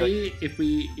that going to be?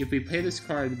 play, if we play this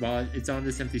card while it's on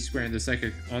this empty square and there's like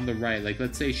on the right, like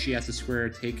let's say she has a square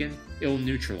taken, it'll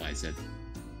neutralize it.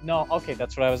 No, okay,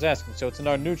 that's what I was asking. So it's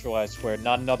another neutralized square,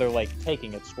 not another like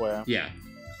taking it square. Yeah,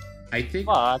 I think.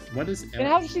 Fuck. What is? And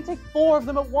how did she take 4 of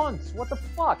them at once? What the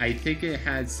fuck? I think it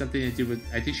had something to do with.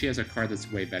 I think she has a card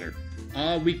that's way better.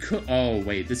 We could. Oh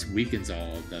wait, this weakens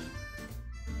all of them.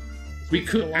 This We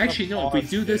could a lot actually of no. If we our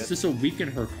do this, shit. this will weaken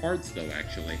her cards, though.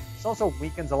 Actually. This also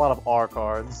weakens a lot of our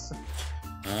cards.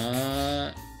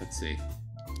 Let's see.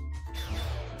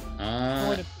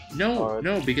 Going to beast No, cards.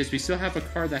 no, because we still have a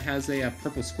card that has a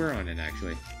purple square on it.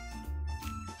 Actually.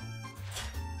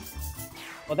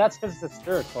 Well, that's because it's a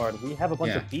spirit card. We have a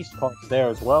bunch Yeah. of beast cards there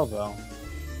as well, though.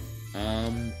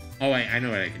 Oh, I know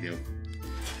what I can do.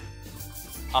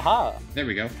 Aha! There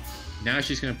we go. Now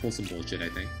she's gonna pull some bullshit, I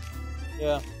think.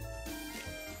 Yeah.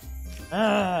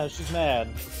 Ah, she's mad.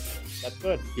 That's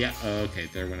good. Yeah. Okay.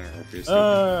 There went our Orpheus.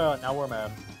 Now we're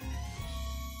mad.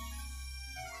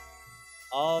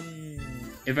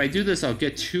 If I do this, I'll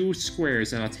get 2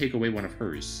 squares and I'll take away one of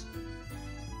hers.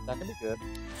 That can be good.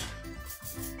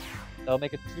 That'll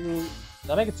make it 2.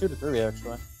 That'll make it 2 to 3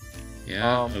 actually.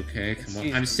 Yeah. Okay. Come on.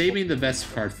 she's- I'm saving the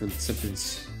vest card for something.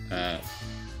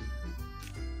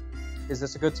 Is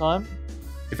this a good time?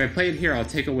 If I play it here, I'll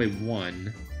take away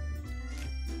 1.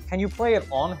 Can you play it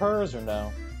on hers or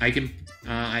no? I can.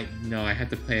 No. I have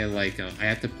to play it like. I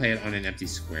have to play it on an empty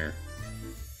square.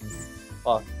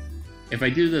 Fuck. If I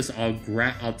do this,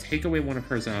 I'll take away one of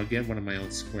hers and I'll get one of my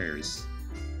own squares.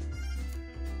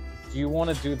 Do you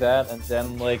want to do that and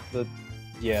then like the?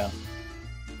 Yeah.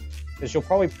 Because you'll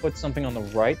probably put something on the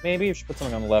right, maybe. If you put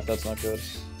something on the left, that's not good.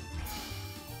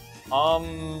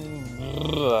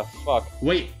 Fuck.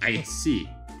 Wait. I see.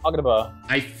 Agaba.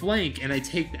 I flank and I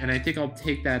think I'll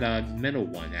take that middle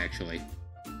one actually.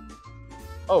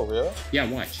 Oh, really? Yeah.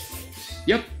 Watch.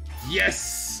 Yep.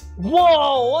 Yes.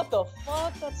 Whoa! What the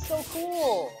fuck? That's so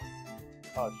cool.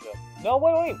 Oh shit. No,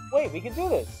 wait. We can do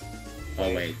this.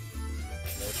 Oh wait.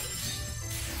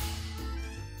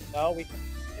 No, we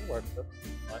can work with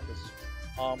it. Like this.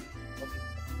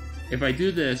 If I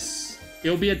do this,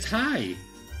 it'll be a tie.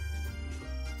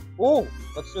 Ooh,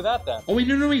 let's do that then. Oh wait,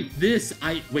 no, wait. This,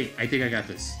 I think I got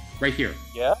this. Right here.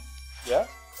 Yeah? Yeah?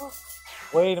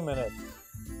 Wait a minute.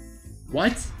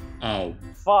 What? Oh,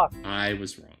 Fuck. I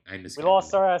was wrong. I We miscounted.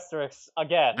 lost our asterisks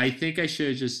again. I think I should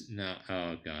have just, no,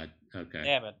 oh god. Okay.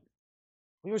 Damn it.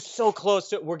 We were so close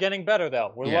to We're getting better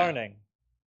though. We're Yeah. learning.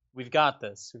 We've got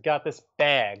this. We've got this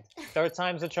bagged. 3rd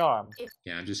time's a charm.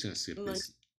 Yeah, I'm just gonna skip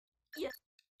this. Yeah.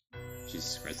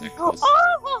 Jesus Christ, that close.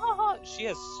 She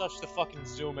has such the fucking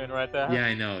zoom in right there. Yeah,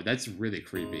 I know. That's really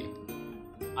creepy.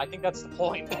 I think that's the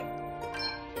point. Do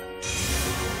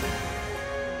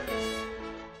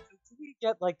we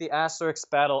get like the asterisk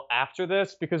battle after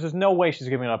this? Because there's no way she's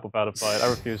giving up without a fight. I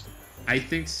refuse. I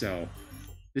think so.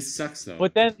 This sucks though.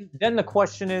 But then the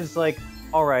question is like,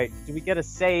 all right, do we get a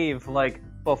save like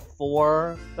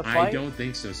before the fight? I don't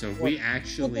think so. So if What- we Well, then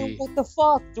actually, what the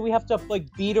fuck? Do we have to like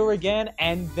beat her again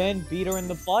and then beat her in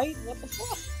the fight? What the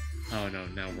fuck? oh no,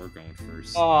 now we're going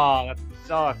first. Oh, that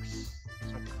sucks.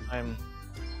 I'm.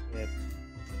 Shit.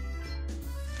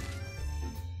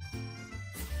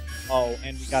 Oh,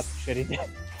 and we got the shitty deck.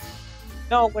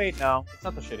 No, wait, no, it's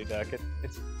not the shitty deck.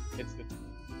 It's the.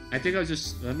 I think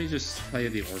let me just play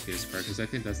the Orpheus card because I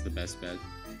think that's the best bet.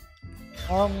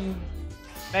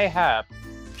 Mayhap.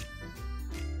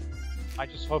 I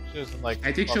just hope she doesn't like.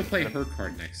 I think she'll fuck play with her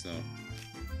card next though.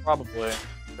 Probably.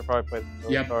 She'll probably play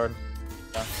the Yep. card.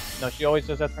 Yeah. No, she always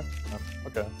does that turn. No.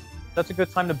 Okay. That's a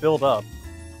good time to build up.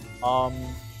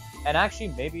 And actually,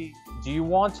 maybe, do you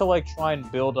want to like try and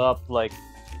build up like?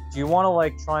 Do you want to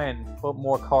like try and put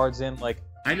more cards in like?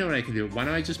 I know what I can do. Why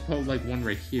don't I just put like one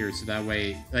right here so that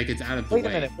way, like it's out of the Wait a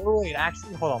way. minute. Wait.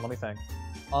 Actually, hold on. Let me think.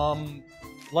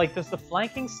 Like, does the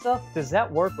flanking stuff, does that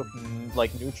work with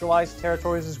like neutralized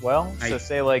territories as well? So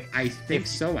say like. I think if-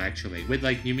 so actually. With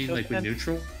like, you mean So like with then-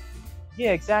 neutral?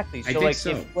 Yeah, exactly. So I think like,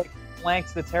 so. if like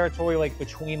flanks the territory like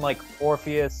between like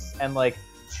Orpheus and like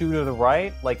 2 to the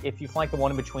right, like if you flank the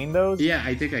one in between those, Yeah,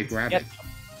 I think I grab Yep. it.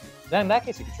 then in that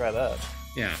case you could try that.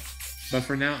 Yeah. But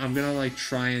for now, I'm gonna like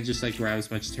try and just like grab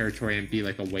as much territory and be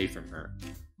like away from her.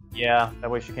 Yeah, that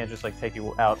way she can't just like take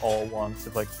you out all at once.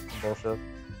 It's like bullshit.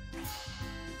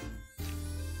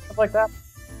 Stuff like that.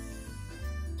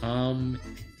 I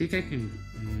think I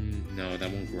can. No,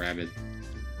 that won't grab it.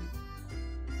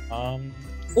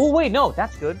 Oh wait, no,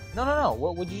 that's good. No.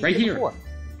 What would you Right do here. before?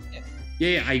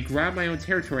 Yeah, I grab my own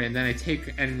territory and then I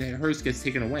take, and then hers gets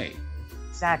taken away.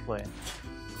 Exactly.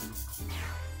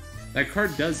 That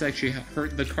card does actually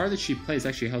hurt. The card that she plays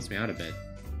actually helps me out a bit.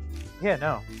 Yeah,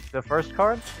 no. The first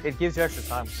card, it gives you extra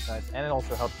time, which is nice, and it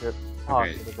also helps your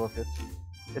Okay. with the Orpheus.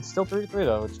 It's still 3-3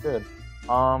 though. It's good.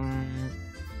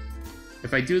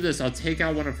 If I do this, I'll take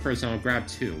out one of hers and I'll grab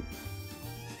 2.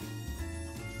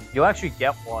 You'll actually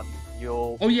get one.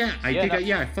 You'll. Oh yeah, I Yeah, think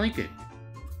that- I flank it.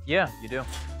 Yeah, you do.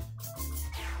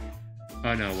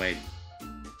 Oh no, wait.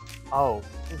 Oh.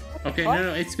 Okay,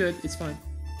 no, it's good. It's fine.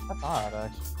 That's odd,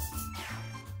 actually.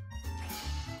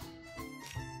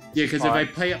 Yeah, because if I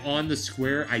Fine. play it on the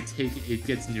square, it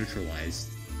gets neutralized.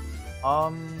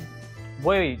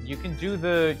 Wait, you can do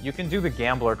the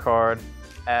gambler card,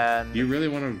 and Do you really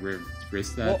want to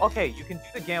risk that? well, okay, you can do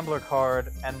the gambler card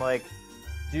and like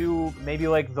do maybe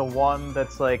like the one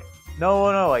that's like no,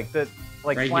 like the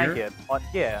like Right flank here? it, but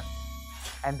yeah,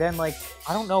 and then like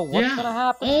I don't know what's Yeah. gonna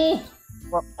happen. Oh!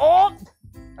 Oh,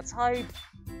 that's hype.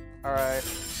 All right,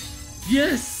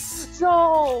 Yes!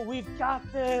 Joe, we've got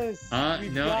this.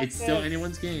 We've No, got it's still this.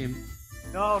 anyone's game.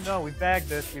 No, we bagged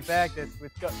this. We've got.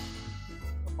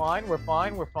 We're fine.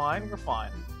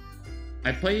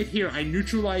 I play it here, I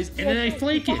neutralize, and then I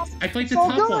flank it! I flank the So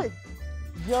top one! good.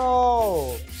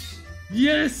 Yo.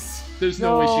 Yes! There's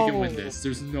no way she can win this.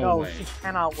 There's no way. She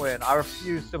cannot win. I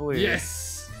refuse to believe.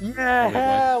 Yes!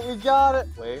 Yeah, we got it.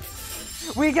 Wait.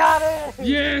 We got it.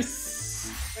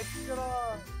 Yes! Let's get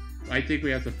on. I think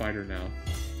we have to fight her now.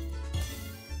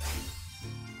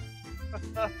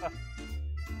 Do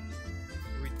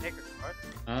we take a card?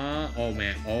 Oh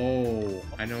man. Oh,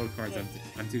 I know what cards I'm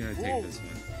gonna take this one.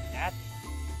 That.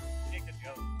 Take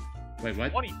a go. Wait,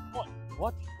 what? 20 points.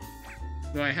 What?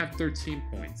 No, I have 13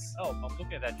 points. Oh, I'm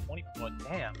looking at that 20 point.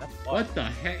 Damn, that's What the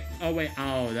heck? Oh wait,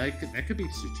 that could be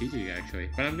strategic actually.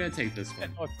 But I'm gonna take this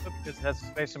one. Oh, it could because it has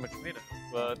space in between it.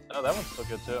 But oh, that one's still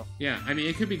good too. Yeah, I mean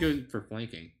it could be good for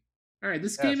flanking. Alright,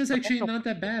 this Yeah, game is so actually also- not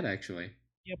that bad actually.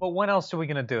 Yeah, but when else are we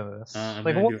gonna do this? I'm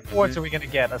Like, gonna what do- I'm forts gonna- are we gonna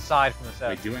get aside from this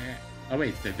Wait, episode? do I? Oh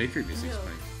wait, the victory music's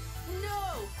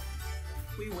No!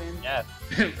 We win. Yeah.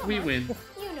 playing. We win.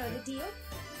 You know the deal.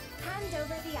 Hand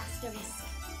over the asterisk.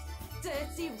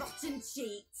 Dirty, rotten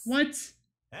cheats. What?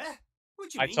 Huh? What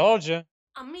do you I mean? told you.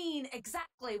 I mean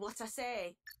exactly what I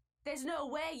say. There's no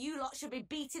way you lot should be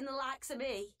beating the likes of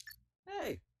me.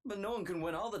 Hey, but no one can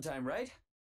win all the time, right?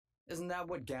 Isn't that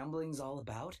what gambling's all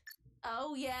about?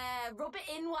 Oh yeah, rub it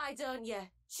in, why don't you?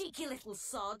 Cheeky little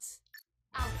sods.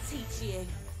 I'll teach you.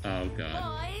 Oh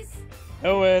god. Boys,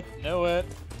 Knew it.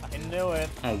 I knew it.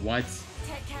 Oh what?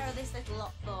 take care of this little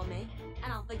lot for me,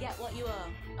 and I'll forget what you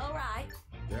owe. Alright?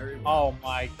 Very well. Oh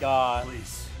my god.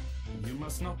 Please, you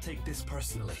must not take this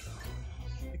personally.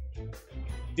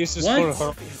 This is What?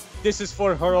 for her. This is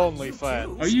for her only,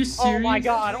 fan. Are you serious? Oh my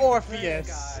god, Orpheus.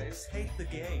 Guys, hate the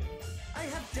game. I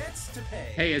have debts to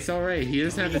pay. Hey, it's alright. He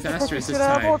doesn't have his asterisk this Should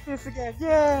I have time. Orpheus again?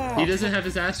 Yeah. He doesn't have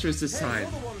his asterisk this Hey, time.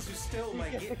 you're the ones who stole my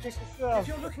Get the gift. kick If yourself.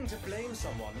 you're looking to blame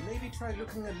someone, maybe try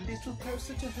looking a little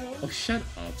closer to home. Oh, shut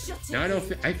up. Shut it, Now I don't.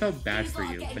 you. I felt bad These for lot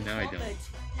are you, getting but now I don't.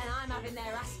 clobbered, and I'm having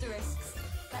their asterisks.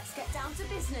 Let's get down to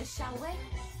business, shall we?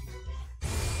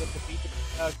 Get to beat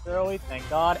the girly, thank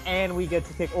God, and we get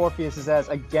to kick Orpheus's ass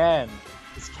again.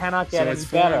 This cannot get So any it's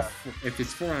better. if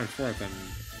it's 4-on-4,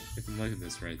 if I'm looking at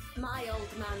this right. My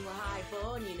old man were high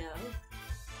born, you know.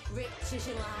 Rich as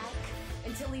you like,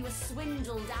 until he was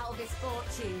swindled out of his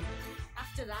fortune.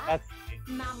 After that, That's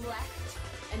Mum left,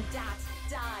 and Dad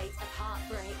died of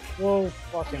heartbreak. whoa, An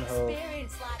fucking ho.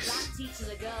 experience like that teaches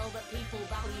a girl that people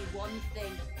value one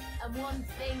thing, and one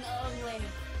thing only.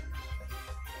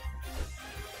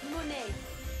 Money.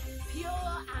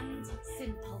 Pure and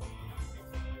simple.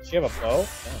 Does she have a bow?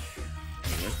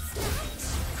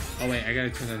 Oh wait, I gotta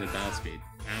turn on the battle speed.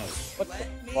 Ow. What the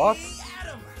fuck?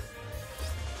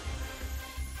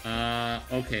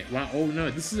 Okay. Wow. Oh no,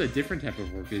 this is a different type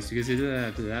of Orpheus because he doesn't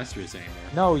have the asterisk anymore.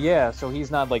 No, yeah, so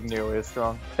he's not like nearly as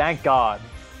strong. Thank God.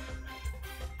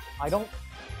 I don't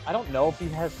know if he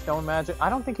has stone magic. I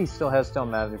don't think he still has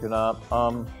stone magic or not.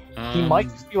 He might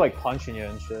just be like punching you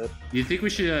and shit. Do you think we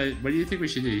should? What do you think we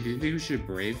should do? Do you think we should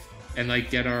brave and like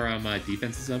get our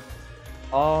defenses up?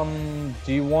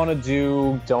 Do you want to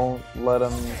do? Don't let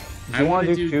him. Do I you want wanna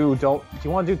to do- do two? Don't. Do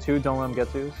you want to do two? Don't let him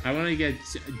get to. I want to get.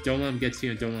 Don't let him get to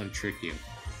you and don't let him trick you.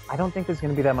 I don't think there's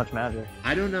gonna be that much magic.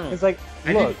 I don't know. It's like,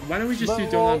 I look. think, why don't we just do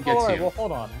well, don't let him get alright, to you? well,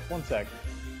 hold on, 1 sec.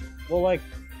 Well, like,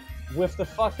 with the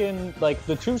fucking like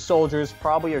the two soldiers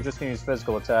probably are just gonna use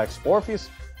physical attacks. Orpheus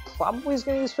probably is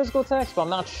gonna use physical attacks, but I'm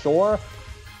not sure.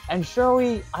 And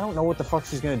Shirley, I don't know what the fuck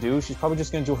she's gonna do. She's probably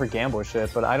just gonna do her gambler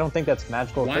shit, but I don't think that's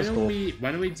magical or Why physical.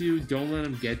 don't we do don't let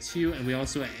him get to you and we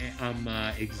also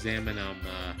examine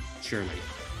Shirley.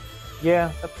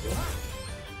 Yeah, that's good.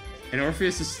 And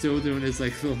Orpheus is still doing his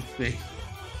like little thing.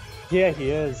 Yeah,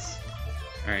 he is.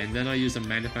 All right, and then I'll use a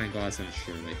magnifying glass on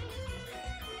Shirley.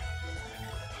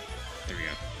 There we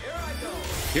go.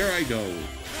 Here I go.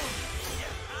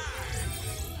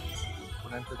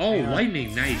 Oh,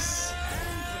 lightning, nice.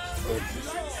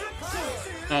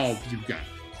 Oh, you got.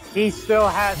 He still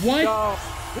has What? to go.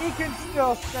 He can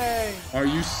still stay. Are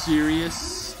you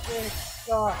serious? Big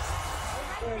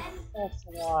stuff. Big That's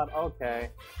a lot. Okay.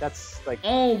 That's like,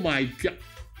 Oh my god.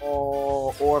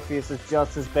 oh, Orpheus is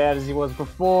just as bad as he was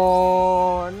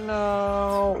before.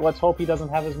 No. Let's hope he doesn't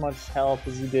have as much health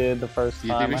as he did the first Do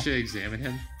you time. think we should examine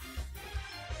him?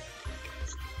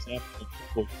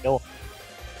 We'll kill him.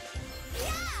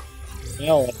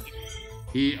 Kill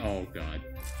him. Oh god.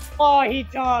 Oh, he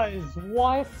does!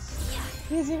 What?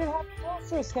 He doesn't even have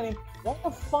Phosphorus getting. Why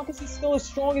the fuck is he still as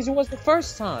strong as he was the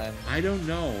first time? I don't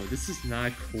know. This is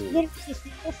not cool. Literally just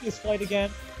the Orpheus fight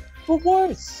again, but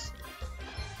worse.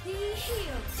 He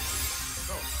heals.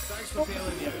 Thanks for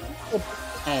bailing me out.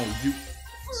 Oh, you.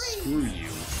 Screw you.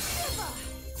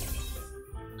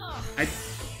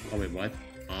 Oh, wait, what?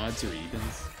 Odds or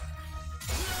evens?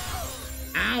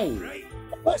 Ow! Right.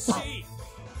 Let's see.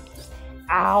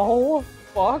 Ow!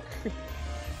 Fuck.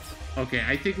 Okay,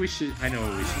 I think we should. I know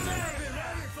what we should do.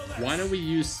 Why don't we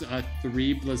use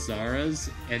 3 Blazzaras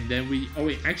and then we. Oh,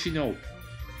 wait, actually, no.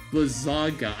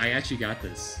 Blazzaga. I actually got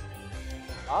this.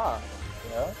 Ah,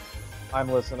 yeah. I'm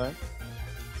listening.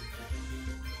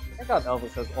 Thank God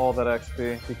Elvis has all that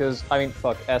XP, because, I mean,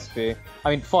 fuck, SP. I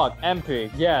mean, fuck, MP.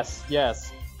 Yes,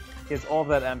 yes. He has all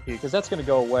that MP, because that's gonna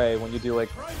go away when you do, like,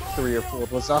 3 or 4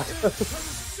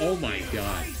 Blazzagas. Oh my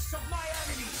god.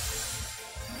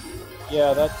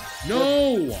 Yeah, that's...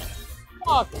 No!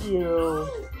 Fuck you!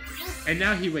 And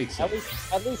now he wakes up.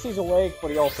 At least he's awake,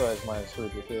 but he also has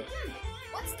 -3 too.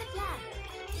 What's the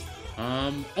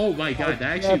plan? Oh my god,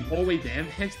 that actually. Oh wait, the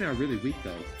henchmen are really weak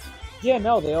though. Yeah,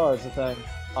 no, they are, is the thing.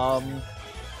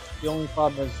 The only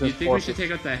problem is just... Do you think we should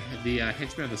take out the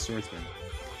henchmen or the swordsman?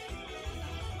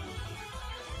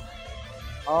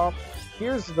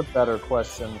 Here's the better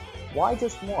question. Why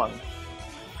just one?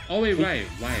 Oh wait, We right.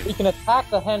 can attack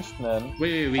the henchmen.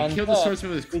 Wait, we and kill the then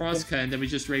swordsman with we can- crosscut, and then we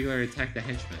just regularly attack the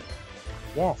henchmen.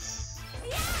 Yes.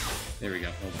 There we go.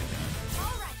 Oh my god.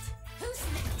 All right. Who's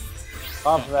next?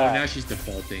 Of Oh, that. now she's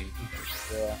defaulting.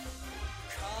 Yeah.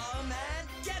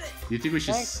 Do you think we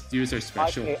should use our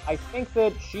special? I think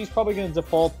that she's probably going to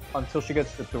default until she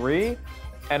gets to 3,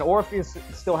 and Orpheus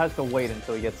still has to wait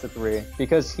until he gets to 3,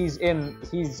 because he's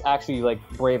actually, like,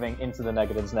 braving into the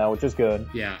negatives now, which is good.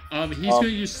 Yeah. He's gonna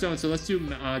use stone, so let's do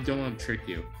don't let him trick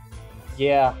you.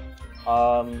 Yeah.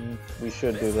 We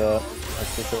should do that.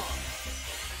 That's for sure.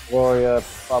 Gloria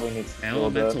probably needs to do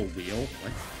Elemental that. wheel?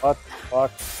 What What? the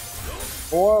fuck?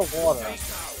 4 water.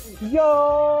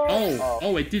 Yo!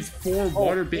 Oh, it did 4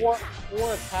 water bit.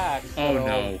 4 attacks. Oh, so-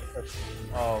 no.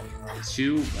 Oh, no.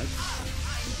 2? What?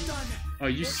 Oh,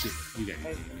 you get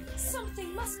it.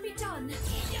 Something must be done.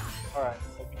 Alright,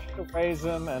 so we should raise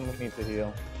him and we need to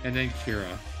heal. And then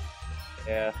Kira.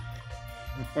 Yeah.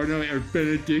 Or no, or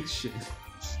benediction.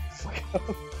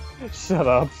 Shut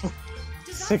up.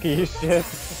 Sick of your shit.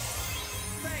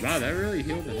 Wow, that really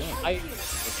healed him up.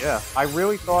 I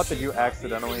really thought that you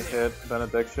accidentally hit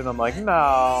Benediction. I'm like,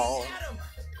 no.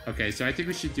 Okay, so I think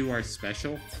we should do our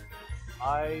special.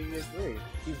 I agree.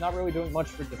 He's not really doing much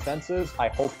for defenses. I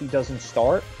hope he doesn't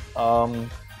start. Oh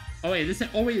wait,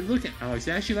 look at Alex.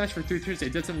 It actually lasts for 3 turns.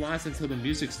 It doesn't last until the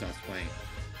music stops playing.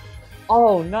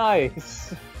 Oh,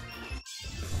 nice.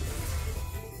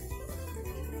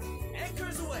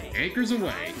 Anchors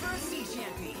away.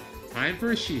 Time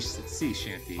for a sea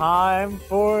shanty. Time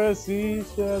for a sea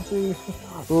shanty.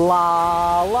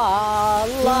 La la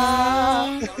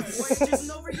la.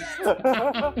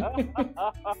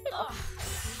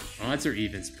 Odds or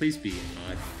evens? Please be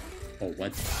odd. Oh,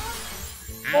 what?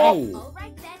 Ow! All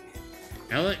right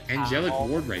then. Angelic Ow.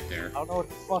 ward right there. I don't know what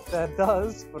the fuck that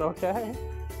does, but okay.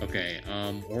 Okay,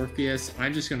 Orpheus.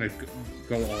 I'm just gonna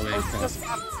go all in. Oh, just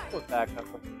put back up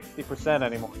to 60%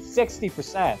 anymore.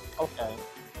 60%. Okay.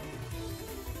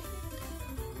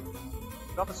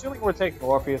 So I'm assuming we're taking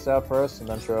Orpheus out first, and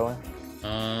then Shirley.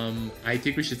 I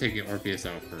think we should take Orpheus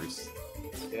out first.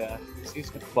 Yeah, he's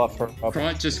gonna buff her up.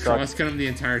 Just cross-cut him the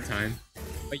entire time.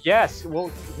 But yes, well,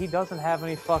 he doesn't have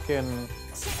any fucking.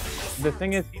 The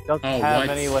thing is, he doesn't have what?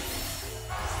 any like.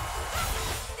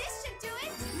 This should do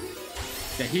it.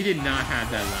 Yeah, he did not have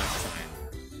that last time.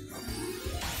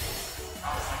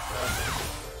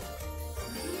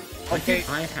 Okay,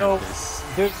 I have so this.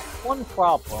 there's one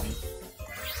problem.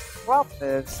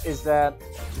 Problem is that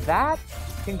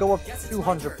can go up to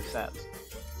 200%.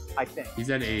 I think. He's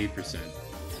at 80%.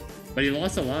 But he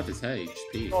lost a lot of his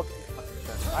HP.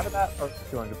 Either that or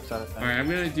 200%. Alright, I'm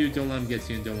gonna do don't let him get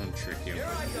you and don't let him trick you.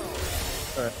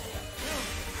 Alright.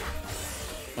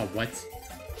 Oh, what?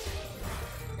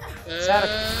 Is that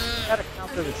a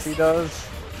counter that she does?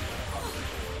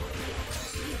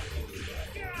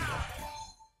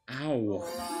 Ow.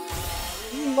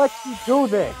 Who lets you do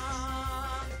this?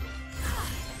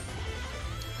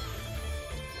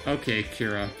 Okay,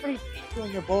 Kira. What are you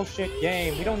doing your bullshit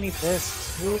game? We don't need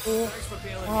this.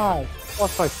 God,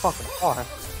 what's my fucking heart?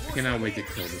 I cannot wait to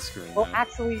kill this girl Well, now.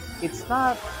 actually, it's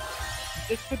not.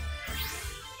 It's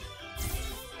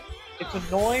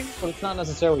annoying, but it's not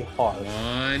necessarily hard.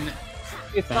 One.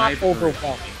 It's Five not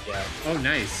overwhelming yet. Oh,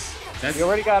 nice. That's. We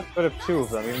already got rid of 2 of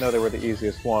them, even though they were the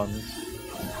easiest ones.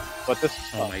 But this is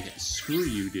Oh tough. my god. Screw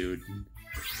you, dude.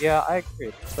 Yeah, I agree.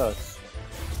 It sucks.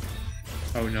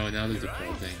 Oh no, now there's a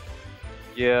full thing.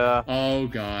 Yeah. Oh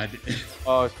god.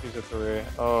 Oh, it's 2 to 3.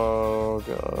 Oh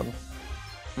god.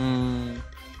 Hmm.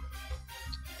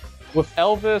 With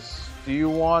Elvis, do you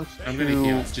want I'm to... gonna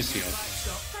heal. Just heal.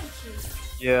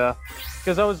 Yeah.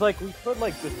 Because I was like, we could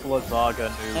like just Blizzaga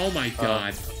nuke. Oh my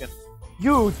god.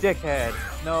 You dickhead!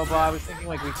 No, but I was thinking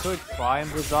like we could try and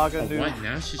Blizzaga Oh, nuke. what?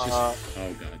 Now she's just. Oh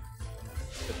god.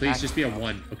 Please just be a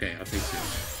 1. Okay, I'll take 2.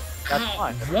 That's Ow,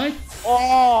 fine. What?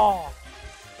 Oh!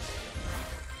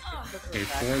 Okay,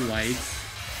 4 lights.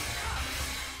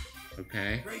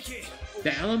 Okay.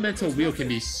 The elemental wheel can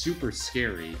be super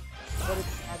scary. But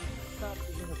it's not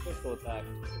using a physical attack.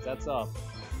 That's up.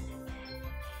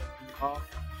 Yeah,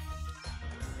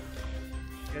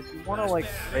 do you want to like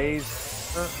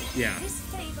raise her? Yeah. This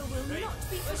favor will not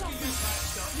be forgotten.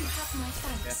 You have my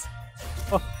thanks.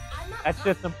 Oh, that's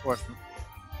just important.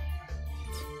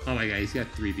 Oh my god, he's got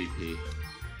 3 BP.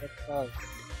 Yeah.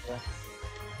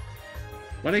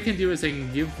 What I can do is I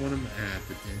can give one of them.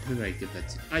 But then who do I give that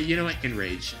to? You know what?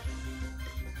 Enrage.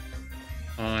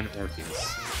 On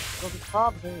Orpheus. Well, the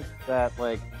problem is that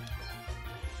like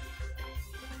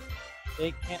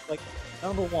they can't like.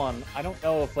 Number one, I don't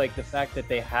know if like the fact that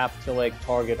they have to like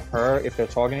target her if they're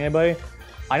targeting anybody.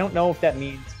 I don't know if that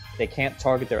means they can't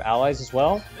target their allies as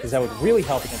well, because that would really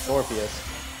help against Orpheus.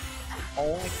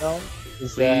 All I know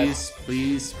is that.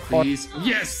 Please.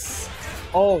 Yes!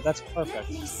 Oh, that's perfect.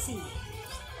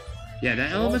 Yeah,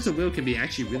 that elemental wheel can be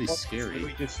actually really Really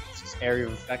scary. just area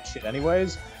of effect shit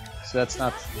anyways, so that's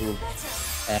not true.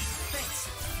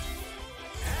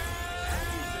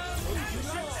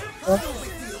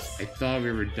 I thought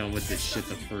we were done with this shit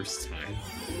the first time.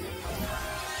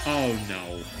 Oh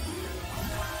no.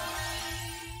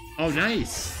 Oh,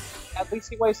 nice! At least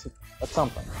he wasted. That's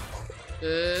something.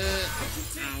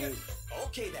 Ow.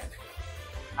 Okay then.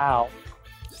 Ow.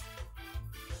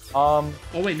 Oh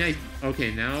wait, nice.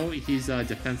 Okay, now he's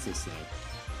defenseless though.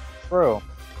 True.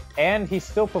 And he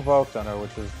still provoked on her,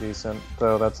 which is decent,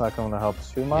 though that's not going to help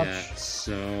too much. Yeah,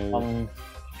 so...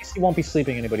 At least he won't be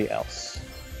sleeping anybody else.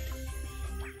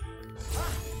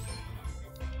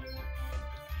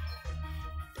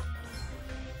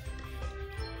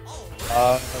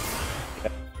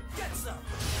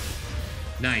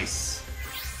 Nice.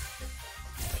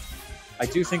 I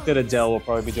do think that Adele will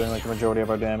probably be doing like the majority of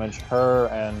our damage. Her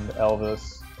and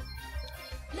Elvis.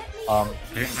 I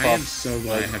am so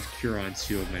glad I have Cure on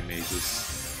 2 of my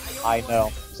mages. I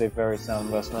know. It's a very sound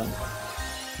investment.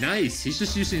 Nice! He's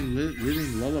just using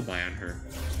Living Lullaby on her.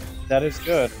 That is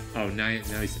good. Oh, now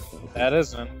he's... That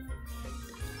isn't.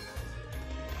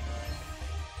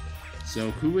 So,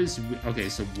 who is... Okay,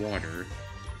 so Water.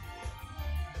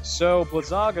 So,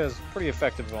 Blizzaga is pretty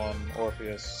effective on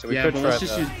Orpheus, so we Yeah, could but try let's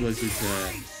just that. use Blizzard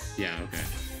to... Yeah, okay.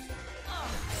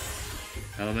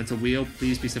 Elemental Wheel,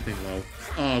 please be something low.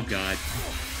 Oh, God.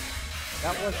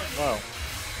 That wasn't low.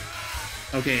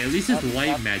 Okay, at least it's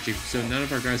light magic, so none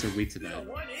of our guys are weak to that.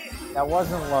 That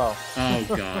wasn't low. Oh,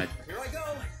 God.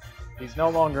 He's no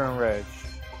longer enraged.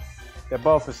 They're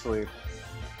both asleep.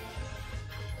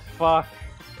 Fuck.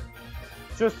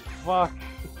 Just fuck.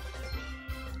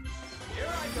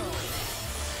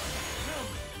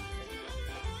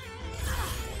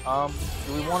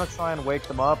 Do we want to try and wake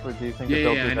them up, or do you think that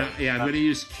they'll Yeah, be I know. back? Yeah, I'm gonna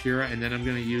use Cura, and then I'm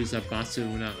gonna use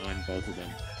Basuna on both of them.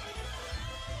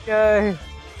 Yay!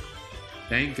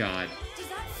 Thank God.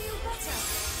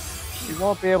 We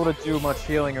won't be able to do much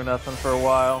healing or nothing for a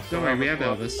while. Don't worry, we have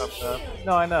will Elvis. to cover that.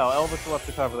 No, I know. Elvis will have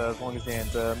to cover that as long as he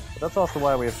ain't dead. But that's also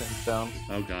why we have things down.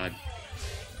 Oh, God.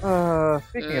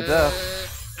 Speaking of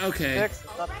death. Okay. 6,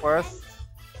 not worse.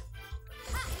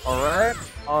 Alright.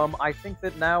 I think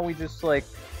that now we just, like...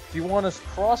 Do you want us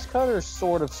crosscut or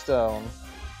Sword of Stone?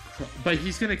 But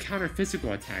he's gonna counter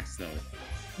physical attacks, though.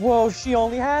 Whoa, she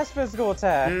only has physical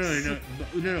attacks!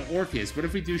 No, Orpheus. What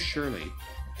if we do Shirley?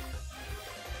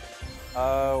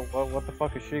 What the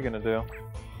fuck is she gonna do?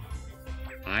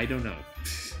 I don't know.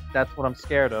 That's what I'm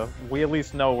scared of. We at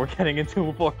least know we're getting into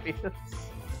Orpheus.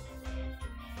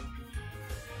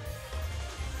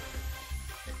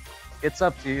 It's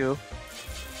up to you.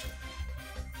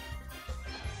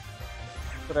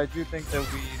 But I do think that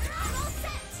we...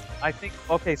 I think.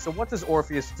 Okay, so what does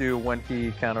Orpheus do when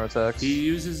he counterattacks? He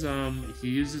uses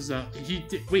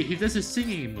he does a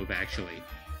singing move actually.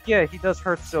 Yeah, he does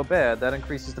hurt so bad that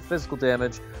increases the physical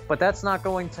damage, but that's not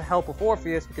going to help with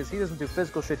Orpheus because he doesn't do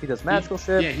physical shit. He does magical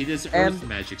shit. Yeah, he does earth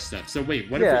magic stuff. So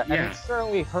wait, what Yeah, if? Yeah, and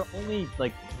certainly her only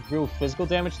like real physical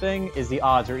damage thing is the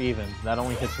odds or evens. That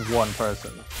only hits one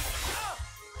person.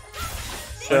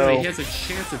 So he has a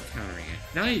chance of countering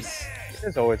it. Nice.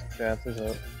 there's always a chance, isn't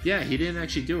it? Yeah, he didn't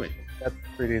actually do it. That's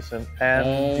pretty decent.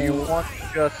 And do you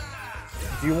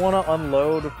want to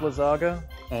unload Blizzaga?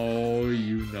 Oh,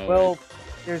 you know. Well, it.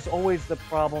 there's always the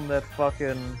problem that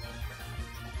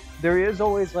there is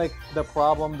always like the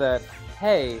problem that,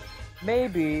 hey,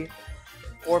 maybe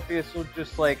Orpheus will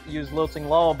just like use Lilting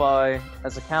Lullaby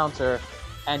as a counter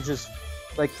and just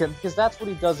like, because that's what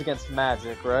he does against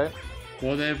magic, right?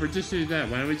 Well, then if we're just doing that,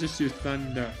 why don't we just do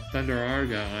Thunder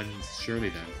Arga on Shirley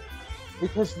then?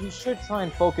 Because we should try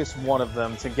and focus one of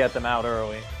them to get them out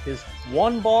early. Because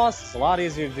one boss is a lot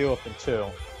easier to deal with than two.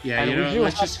 Yeah, and you know,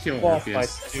 let's just kill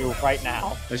Orpheus. Right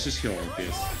now. Let's just kill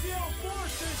Orpheus.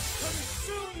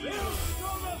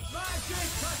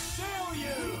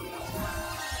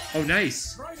 Oh,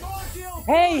 nice.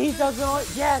 Hey, he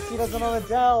doesn't on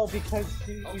Adele because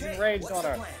he's enraged on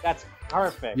her. That's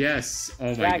perfect. Yes.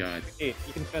 Oh my god. You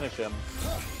can finish him.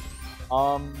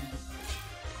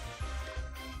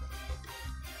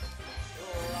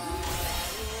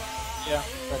 Yeah.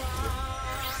 That's good.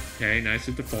 Okay, nice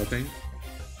with defaulting.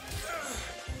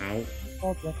 Ow.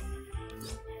 Okay.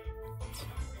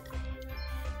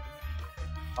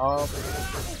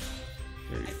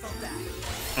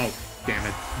 Oh, damn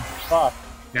it. Fuck.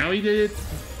 Now he did it.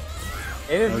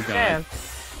 It is Oh, a God. chance.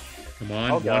 Come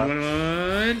on. Oh, one, God.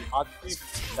 one.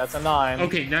 That's a 9.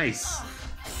 Okay, nice.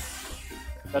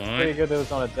 That's pretty good that it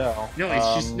was on Adele. No,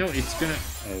 it's just, no, it's gonna...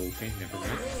 Oh, okay, never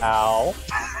mind. Ow.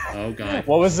 Oh, God.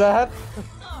 What was that?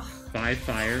 5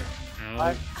 fire. Ow.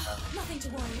 Nothing to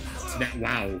worry about. That,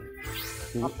 wow.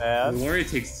 Not bad. Gloria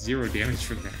takes 0 damage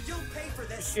from that.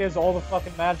 She has all the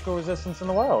fucking magical resistance in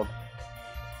the world.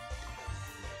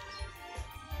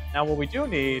 Now what we do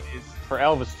need is for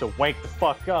Elvis to wake the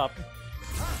fuck up.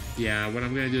 Yeah, what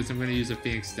I'm gonna do is I'm gonna use a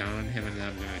Phoenix down on him, and then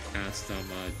I'm gonna cast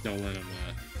don't let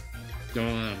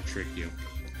him trick you.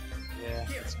 Yeah.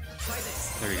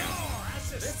 There we go.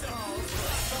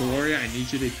 Gloria, I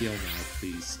need you to heal now,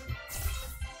 please.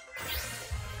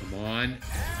 Come on.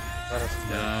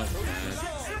 No.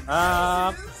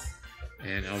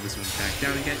 And Elvis went back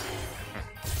down again.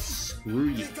 Screw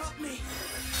you.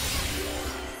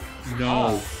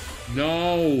 No.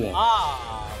 No.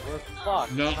 We're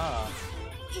fucked. No.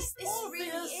 Is this really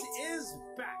it? is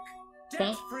back.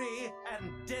 Fuck. Free and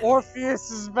dead.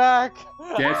 Orpheus is back.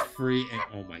 Death free and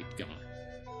oh my god.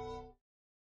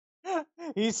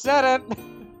 He said it.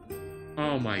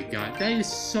 Oh my god. That is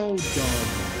so dumb.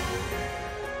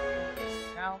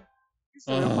 Now, here's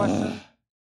the real question.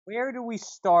 Where do we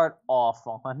start off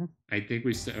on? I think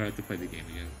we have to play the game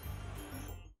again.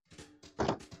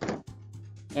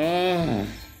 Oh.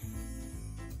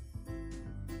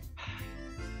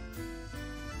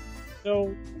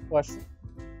 So, good question.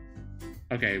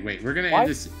 Okay, wait. We're gonna Why- end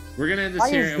this. We're gonna end this Why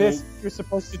here. is And this you're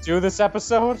supposed to do this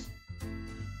episode?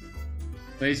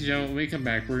 ladies and gentlemen, when we come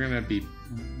back, we'll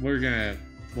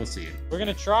see it. We're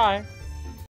gonna try.